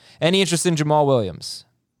plays. Any interest in Jamal Williams?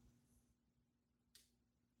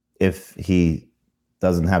 If he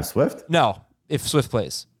doesn't have Swift? No. If Swift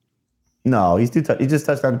plays. No, he's just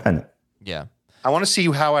touchdown dependent. Yeah. I want to see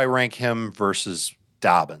how I rank him versus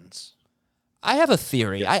Dobbins. I have a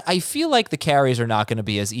theory. I feel like the carries are not going to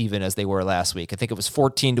be as even as they were last week. I think it was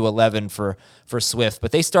 14-11 for Swift,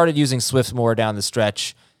 but they started using Swift more down the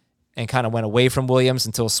stretch and kind of went away from Williams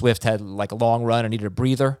until Swift had like a long run and needed a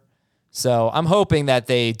breather. So I'm hoping that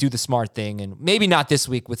they do the smart thing, and maybe not this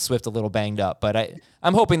week with Swift a little banged up, but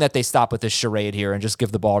I'm hoping that they stop with this charade here and just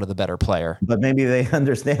give the ball to the better player. But maybe they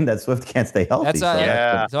understand that Swift can't stay healthy.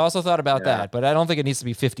 I also thought about that, but I don't think it needs to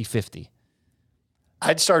be 50-50.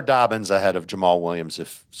 I'd start Dobbins ahead of Jamal Williams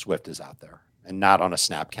if Swift is out there and not on a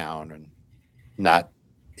snap count and not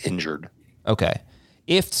injured. Okay.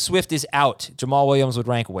 If Swift is out, Jamal Williams would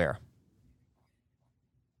rank where?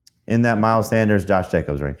 In that Miles Sanders, Josh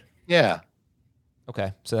Jacobs range. Yeah.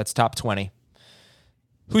 Okay, so that's top 20.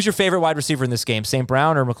 Who's your favorite wide receiver in this game, St.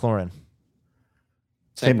 Brown or McLaurin?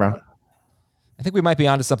 St. Brown. I think we might be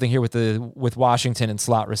onto something here with Washington and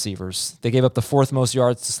slot receivers. They gave up the 4th most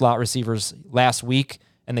yards to slot receivers last week,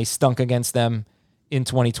 and they stunk against them in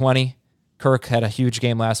 2020. Kirk had a huge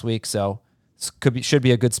game last week, so this should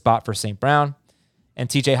be a good spot for St. Brown. And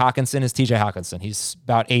TJ Hawkinson is TJ Hawkinson. He's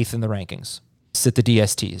about 8th in the rankings. Sit the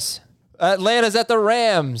DSTs. Atlanta's at the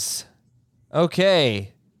Rams.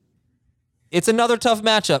 Okay. It's another tough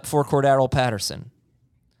matchup for Cordarrelle Patterson.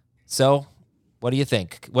 So, what do you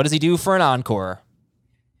think? What does he do for an encore?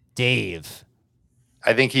 Dave.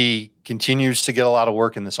 I think he continues to get a lot of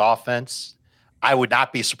work in this offense. I would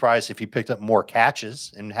not be surprised if he picked up more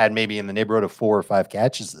catches and had maybe in the neighborhood of 4 or 5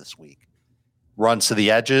 catches this week. Runs to the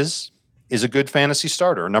edges, is a good fantasy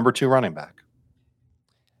starter, number 2 running back.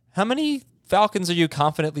 How many Falcons are you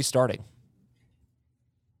confidently starting?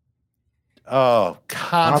 Oh,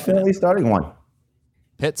 Confidently starting one.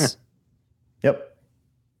 Pitts? Yep.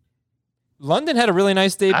 London had a really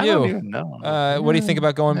nice debut. I don't even know. What do you think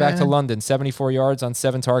about going back to London? 74 yards on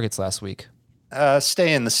 7 targets last week.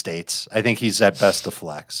 Stay in the States. I think he's at best a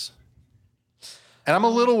flex. And I'm a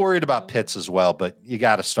little worried about Pitts as well, but you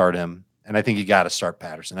got to start him. And I think you got to start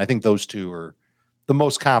Patterson. I think those two are the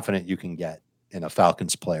most confident you can get in a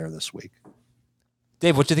Falcons player this week.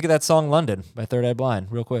 Dave, what do you think of that song London by Third Eye Blind?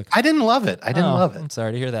 Real quick. I didn't love it. I didn't love it. I'm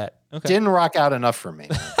sorry to hear that. Okay. Didn't rock out enough for me.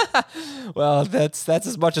 Well, that's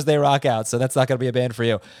as much as they rock out, so that's not going to be a band for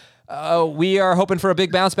you. We are hoping for a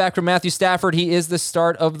big bounce back from Matthew Stafford. He is the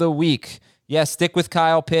start of the week. Yes, stick with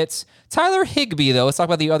Kyle Pitts. Tyler Higbee, though. Let's talk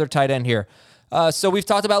about the other tight end here. So we've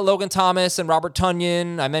talked about Logan Thomas and Robert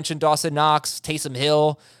Tonyan. I mentioned Dawson Knox, Taysom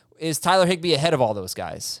Hill. Is Tyler Higbee ahead of all those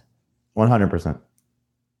guys? 100%.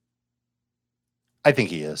 I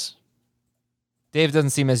think he is. Dave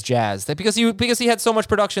doesn't seem as jazzed because he had so much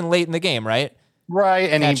production late in the game, right? Right,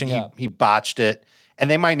 and he botched it.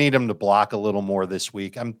 And they might need him to block a little more this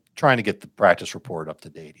week. I'm trying to get the practice report up to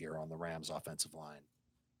date here on the Rams offensive line.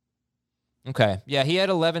 Okay. Yeah, he had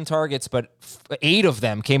 11 targets, but 8 of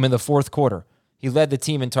them came in the fourth quarter. He led the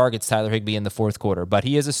team in targets, Tyler Higbee, in the fourth quarter, but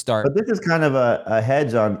he is a start. But this is kind of a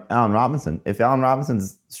hedge on Allen Robinson. If Allen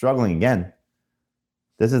Robinson's struggling again,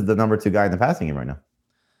 this is the number 2 guy in the passing game right now.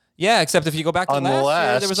 Yeah, except if you go back to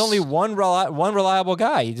last year, there was only one reliable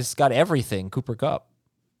guy. He just got everything, Cooper Kupp.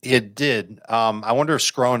 It did. I wonder if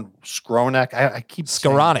Skowronek. I keep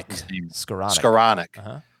Skowronek. Skowronek.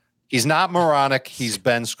 Uh-huh. He's not moronic. He's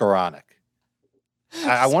Ben Skowronek.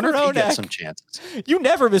 I wonder if he gets some chances. You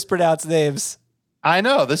never mispronounce names. I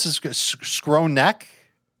know. This is Skowronek.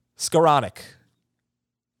 Skowronek.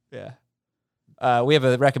 Yeah. We have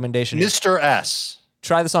a recommendation. Mr. S.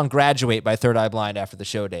 Try the song Graduate by Third Eye Blind after the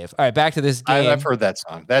show, Dave. All right, back to this game. I've heard that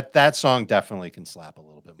song. That song definitely can slap a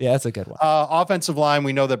little bit more. Yeah, that's a good one. Offensive line,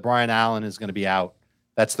 we know that Brian Allen is going to be out.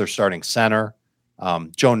 That's their starting center.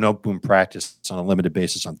 Joe Noteboom practiced on a limited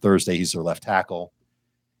basis on Thursday. He's their left tackle.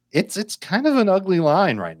 It's kind of an ugly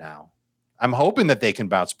line right now. I'm hoping that they can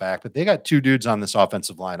bounce back, but they got 2 dudes on this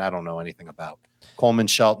offensive line I don't know anything about. Coleman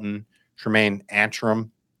Shelton, Tremaine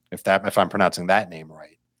Antrim, if I'm pronouncing that name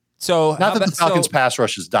right. So not that the Falcons pass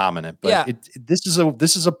rush is dominant, but yeah. This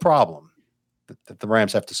is a problem that the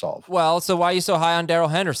Rams have to solve. Well, so why are you so high on Darrell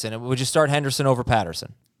Henderson? Would you start Henderson over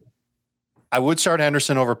Patterson? I would start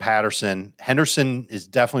Henderson over Patterson. Henderson is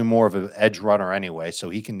definitely more of an edge runner anyway,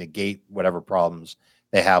 so he can negate whatever problems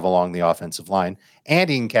they have along the offensive line,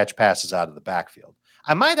 and he can catch passes out of the backfield.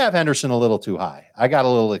 I might have Henderson a little too high. I got a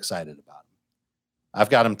little excited about him. I've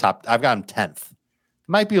got him 10th.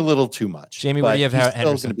 Might be a little too much. Jamie, where do you have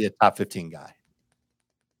Henderson? He's still going to be a top 15 guy.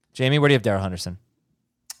 Jamie, where do you have Darrell Henderson?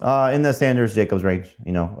 In the Sanders Jacobs range,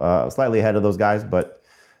 slightly ahead of those guys, but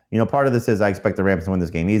part of this is I expect the Rams to win this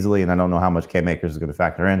game easily, and I don't know how much Cam Akers is going to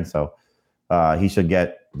factor in. So he should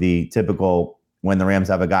get the typical when the Rams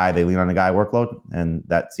have a guy, they lean on a guy workload, and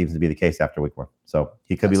that seems to be the case after week 1. So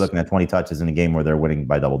he could be looking at 20 touches in a game where they're winning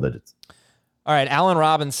by double digits. All right, Allen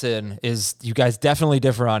Robinson you guys definitely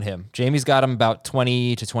differ on him. Jamie's got him about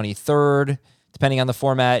 20 to 23rd, depending on the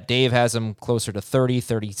format. Dave has him closer to 30,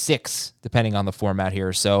 36, depending on the format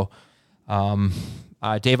here. So,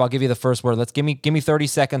 Dave, I'll give you the first word. Give me 30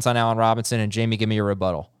 seconds on Allen Robinson, and Jamie, give me your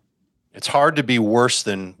rebuttal. It's hard to be worse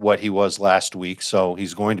than what he was last week, so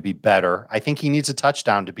he's going to be better. I think he needs a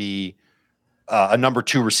touchdown to be a number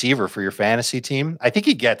 2 receiver for your fantasy team. I think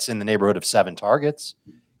he gets in the neighborhood of 7 targets.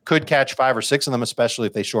 Could catch 5 or 6 of them, especially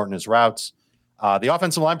if they shorten his routes. The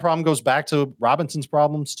offensive line problem goes back to Robinson's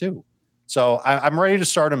problems too. So I'm ready to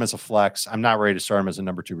start him as a flex. I'm not ready to start him as a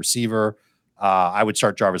number 2 receiver. I would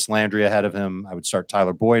start Jarvis Landry ahead of him. I would start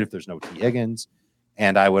Tyler Boyd if there's no T. Higgins.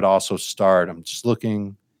 And I would also start, I'm just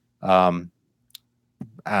looking, I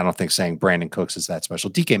don't think saying Brandon Cooks is that special.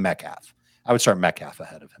 DK Metcalf. I would start Metcalf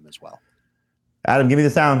ahead of him as well. Adam, give me the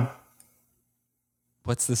sound.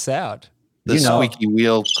 What's the sound? The squeaky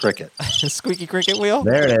wheel cricket. The squeaky cricket wheel?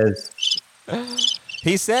 There it is.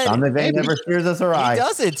 He said, Sean McVay never steers us awry. He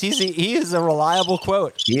doesn't. He is a reliable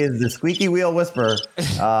quote. He is the squeaky wheel whisperer.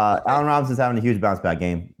 Allen Robinson's having a huge bounce back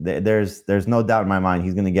game. There's no doubt in my mind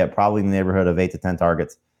he's going to get probably in the neighborhood of 8 to 10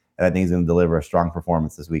 targets. And I think he's going to deliver a strong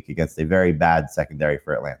performance this week against a very bad secondary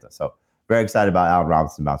for Atlanta. So very excited about Allen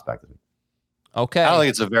Robinson bounce back this week. Okay. I don't think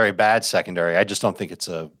it's a very bad secondary. I just don't think it's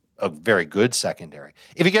a very good secondary.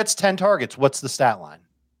 If he gets 10 targets, what's the stat line?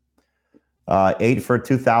 8 for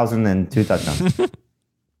 2,000 and 2 touchdowns.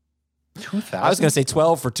 2,000? I was going to say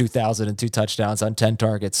 12 for 2,000 and 2 touchdowns on 10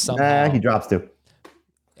 targets somehow. He drops 2.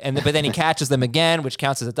 But then he catches them again, which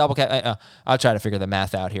counts as a double catch. I'll try to figure the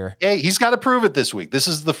math out here. Hey, he's got to prove it this week. This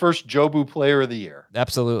is the first Jobu player of the year.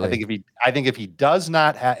 Absolutely. I think if he does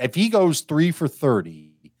not if he goes 3 for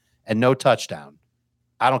 30 and no touchdown,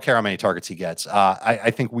 I don't care how many targets he gets.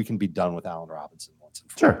 I think we can be done with Allen Robinson once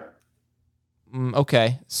and for all. Sure.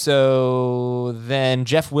 Okay. So then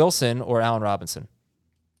Jeff Wilson or Allen Robinson?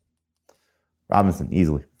 Robinson,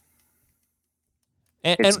 easily.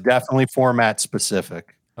 It's definitely format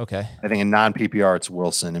specific. Okay. I think in non-PPR, it's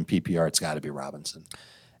Wilson. In PPR, it's got to be Robinson.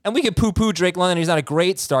 And we could poo-poo Drake London. He's not a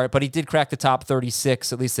great start, but he did crack the top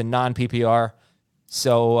 36, at least in non-PPR.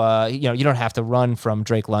 So, you don't have to run from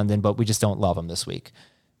Drake London, but we just don't love him this week.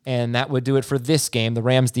 And that would do it for this game. The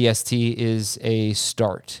Rams DST is a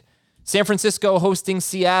start. San Francisco hosting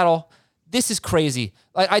Seattle. This is crazy.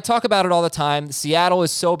 I talk about it all the time. Seattle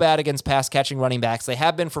is so bad against pass-catching running backs. They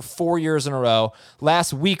have been for 4 years in a row.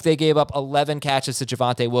 Last week, they gave up 11 catches to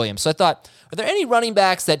Javonte Williams. So I thought, are there any running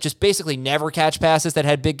backs that just basically never catch passes that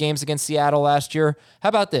had big games against Seattle last year? How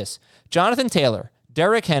about this? Jonathan Taylor,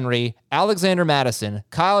 Derrick Henry, Alexander Madison,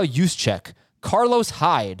 Kyle Juszczyk, Carlos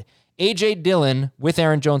Hyde, A.J. Dillon with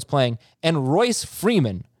Aaron Jones playing, and Royce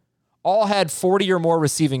Freeman all had 40 or more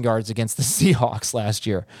receiving yards against the Seahawks last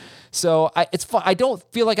year. So it's fun. I don't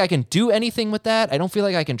feel like I can do anything with that. I don't feel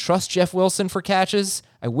like I can trust Jeff Wilson for catches.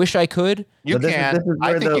 I wish I could. You can.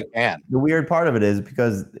 I think you can. The weird part of it is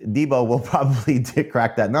because Debo will probably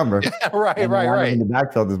crack that number. Yeah, right. In the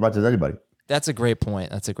backfield as much as anybody. That's a great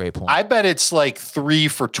point. I bet it's like 3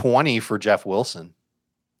 for 20 for Jeff Wilson.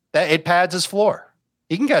 That it pads his floor.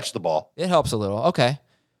 He can catch the ball. It helps a little. Okay.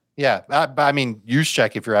 Yeah. I mean,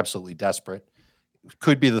 Juszczyk, if you're absolutely desperate,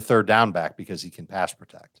 could be the third down back because he can pass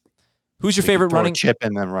protect. Who's your favorite running chip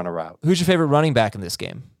and then run a route? Who's your favorite running back in this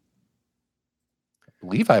game? I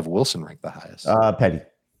believe I have Wilson ranked the highest. Petty.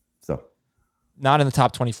 So not in the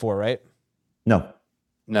top 24, right? No.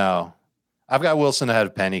 I've got Wilson ahead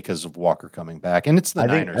of Penny because of Walker coming back, and it's the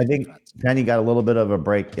Niners. I think Penny got a little bit of a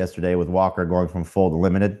break yesterday with Walker going from full to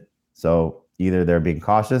limited. So either they're being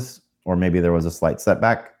cautious or maybe there was a slight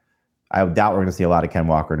setback. I doubt we're going to see a lot of Ken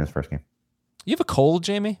Walker in his first game. You have a cold,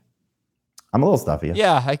 Jamie? I'm a little stuffy.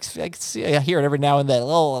 Yeah, I see. I hear it every now and then.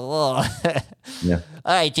 Yeah.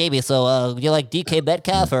 All right, Jamie. So, you like DK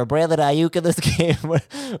Metcalf or Brandon Ayuk in this game?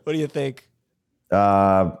 What do you think?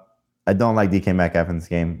 I don't like DK Metcalf in this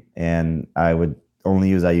game, and I would only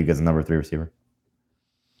use Ayuk as a number 3 receiver.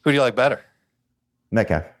 Who do you like better?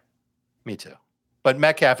 Metcalf. Me too. But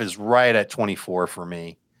Metcalf is right at 24 for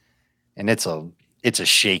me, and it's a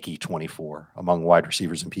shaky 24 among wide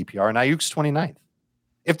receivers in PPR, and Ayuk's 29th.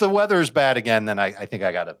 If the weather is bad again, then I think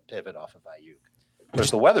I got to pivot off of Ayuk. But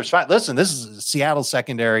if the weather's fine, listen, this is Seattle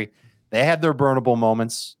secondary. They had their burnable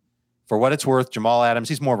moments. For what it's worth, Jamal Adams,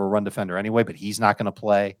 he's more of a run defender anyway, but he's not going to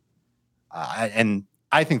play. And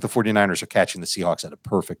I think the 49ers are catching the Seahawks at a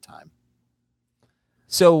perfect time.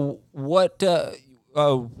 So when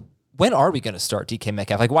are we going to start DK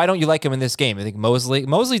Metcalf? Like, why don't you like him in this game? I think Mosley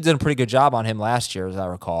did a pretty good job on him last year, as I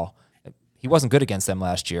recall. He wasn't good against them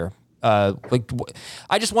last year. I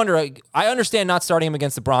just wonder, I understand not starting him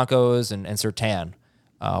against the Broncos and Surtain.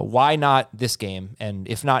 Why not this game? And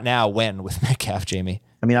if not now, when with Metcalf, Jamie?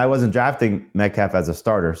 I mean, I wasn't drafting Metcalf as a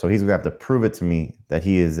starter, so he's going to have to prove it to me that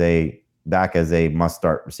he is back as a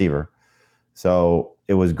must-start receiver. So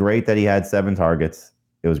it was great that he had 7 targets.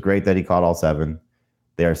 It was great that he caught all 7.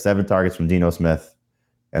 There are 7 targets from Geno Smith,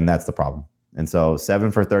 and that's the problem. And so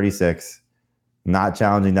 7 for 36, not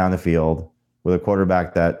challenging down the field, with a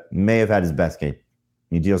quarterback that may have had his best game. I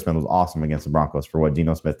mean, Geno Smith was awesome against the Broncos for what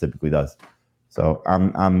Geno Smith typically does. So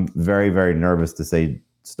I'm very, very nervous to say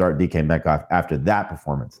start DK Metcalf after that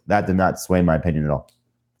performance. That did not sway my opinion at all.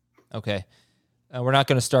 Okay. We're not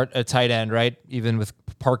going to start a tight end, right? Even with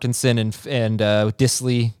Parkinson and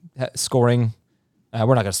Disley scoring, we're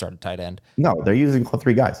not going to start a tight end. No, they're using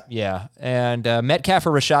 3 guys. Yeah, and Metcalf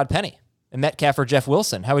or Rashad Penny, and Metcalf or Jeff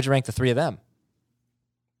Wilson. How would you rank the 3 of them?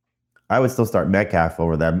 I would still start Metcalf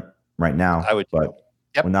over them right now. I would, but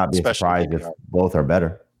yep, would not be surprised if both are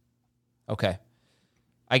better. Okay.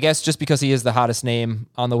 I guess just because he is the hottest name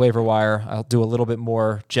on the waiver wire, I'll do a little bit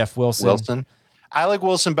more Jeff Wilson. I like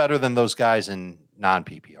Wilson better than those guys in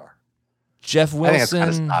non-PPR. Jeff Wilson. I think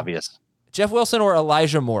that's kind of obvious. Jeff Wilson or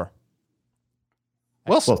Elijah Moore?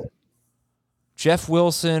 Wilson. Jeff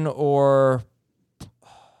Wilson or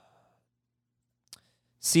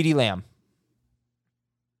CeeDee Lamb?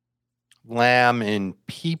 Lamb in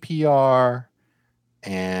PPR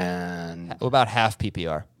and... About half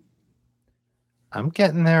PPR. I'm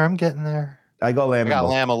getting there. I go Lamb. I got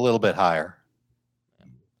Lamb a little bit higher.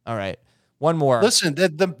 All right. One more. Listen,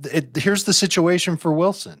 here's the situation for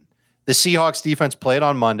Wilson. The Seahawks defense played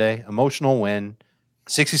on Monday. Emotional win.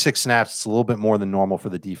 66 snaps. It's a little bit more than normal for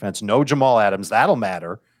the defense. No Jamal Adams. That'll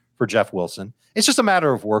matter for Jeff Wilson. It's just a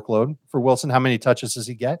matter of workload for Wilson. How many touches does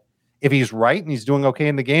he get? If he's right and he's doing okay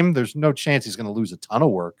in the game, there's no chance he's going to lose a ton of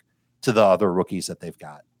work to the other rookies that they've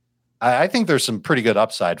got. I think there's some pretty good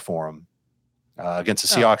upside for him against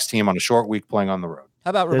the Seahawks team on a short week playing on the road. How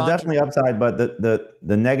about There's definitely upside, but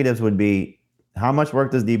the negatives would be how much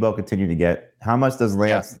work does Debo continue to get? How much does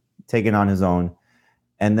Lance take it on his own?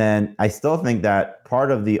 And then I still think that part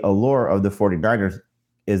of the allure of the 49ers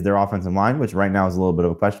is their offensive line, which right now is a little bit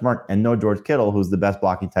of a question mark, and no George Kittle, who's the best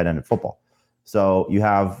blocking tight end in football. So you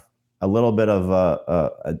have a little bit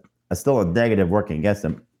of still a negative working against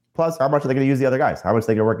them. Plus, how much are they going to use the other guys? How much are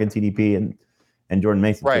they going to work in TDP and Jordan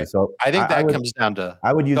Mason? Right. Too? So I think that comes down to...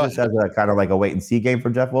 I would use this as a kind of like a wait-and-see game for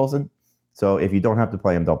Jeff Wilson. So if you don't have to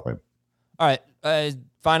play him, don't play him. All right.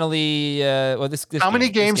 Finally, this how many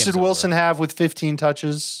games did Wilson have with 15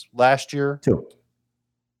 touches last year? 2.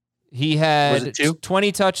 He had Was it 2?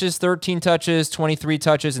 20 touches, 13 touches, 23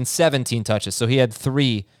 touches, and 17 touches. So he had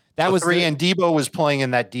 3. That was 3, and Debo was playing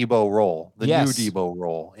in that Debo role, the new Debo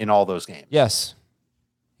role in all those games. Yes,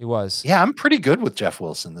 he was. Yeah, I'm pretty good with Jeff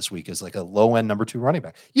Wilson this week as like a low-end number 2 running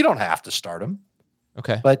back. You don't have to start him.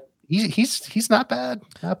 Okay. But he's not bad.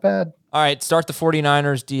 Not bad. All right, start the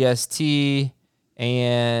 49ers DST,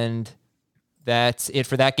 and that's it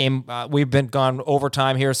for that game. We've been gone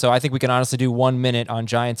overtime here, so I think we can honestly do 1 minute on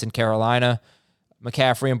Giants and Carolina.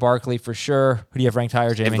 McCaffrey and Barkley for sure. Who do you have ranked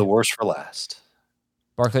higher, Jamie? Save the worst for last.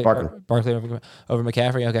 Barkley over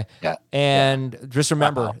McCaffrey. Okay. Yeah. And just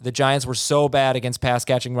remember, the Giants were so bad against pass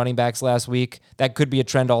catching running backs last week. That could be a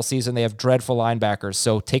trend all season. They have dreadful linebackers.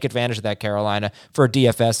 So take advantage of that, Carolina, for a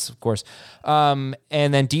DFS, of course. And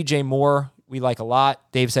then DJ Moore, we like a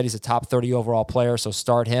lot. Dave said he's a top 30 overall player, so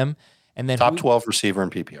start him. And then top 12 receiver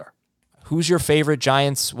in PPR. Who's your favorite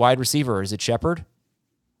Giants wide receiver? Is it Shepard?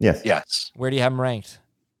 Yes. Yes. Where do you have him ranked?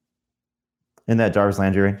 In that Jarvis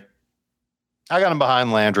Landry range. I got him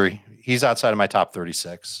behind Landry. He's outside of my top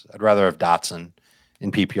 36. I'd rather have Dotson in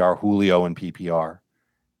PPR, Julio in PPR,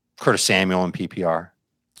 Curtis Samuel in PPR.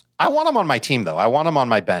 I want him on my team, though. I want him on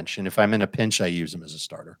my bench, and if I'm in a pinch, I use him as a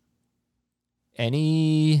starter.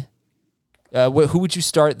 Who would you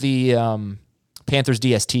start the Panthers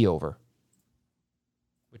DST over?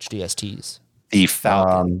 Which DSTs? The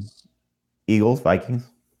Falcons. Eagles, Vikings.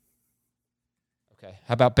 Okay.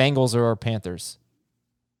 How about Bengals or Panthers?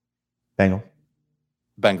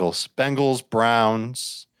 Bengals,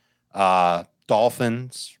 Browns,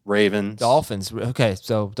 Dolphins, Ravens. Dolphins. Okay,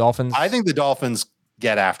 so Dolphins. I think the Dolphins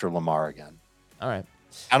get after Lamar again. All right.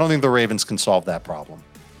 I don't think the Ravens can solve that problem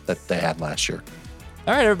that they had last year.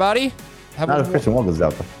 All right, everybody. Not if Christian Wilkins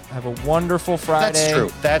out there. Have a wonderful Friday.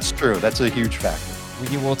 That's true. That's a huge factor.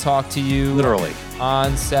 We will talk to you literally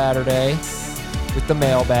on Saturday with the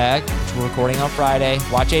mailbag, which we're recording on Friday.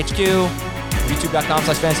 Watch HQ,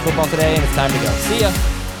 youtube.com/fantasyfootball today, and it's time to go. See ya.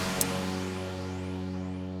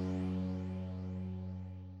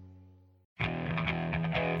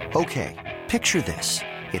 Okay, picture this.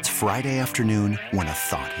 It's Friday afternoon when a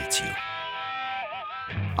thought hits you.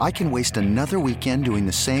 I can waste another weekend doing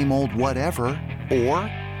the same old whatever, or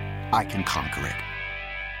I can conquer it.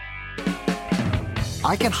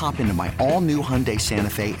 I can hop into my all-new Hyundai Santa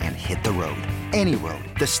Fe and hit the road. Any road.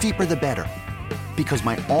 The steeper, the better. Because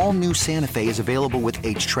my all-new Santa Fe is available with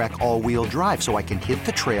H-Track all-wheel drive, so I can hit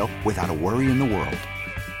the trail without a worry in the world.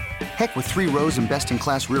 Heck, with 3 rows and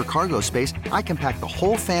best-in-class rear cargo space, I can pack the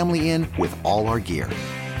whole family in with all our gear.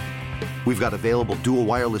 We've got available dual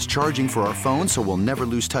wireless charging for our phones, so we'll never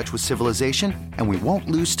lose touch with civilization, and we won't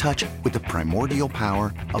lose touch with the primordial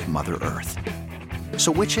power of Mother Earth.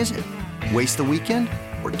 So which is it? Waste the weekend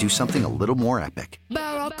or do something a little more epic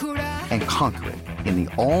and conquer it in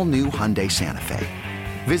the all-new Hyundai Santa Fe.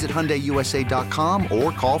 Visit HyundaiUSA.com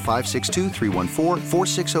or call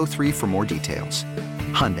 562-314-4603 for more details.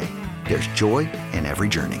 Hyundai, there's joy in every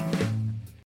journey.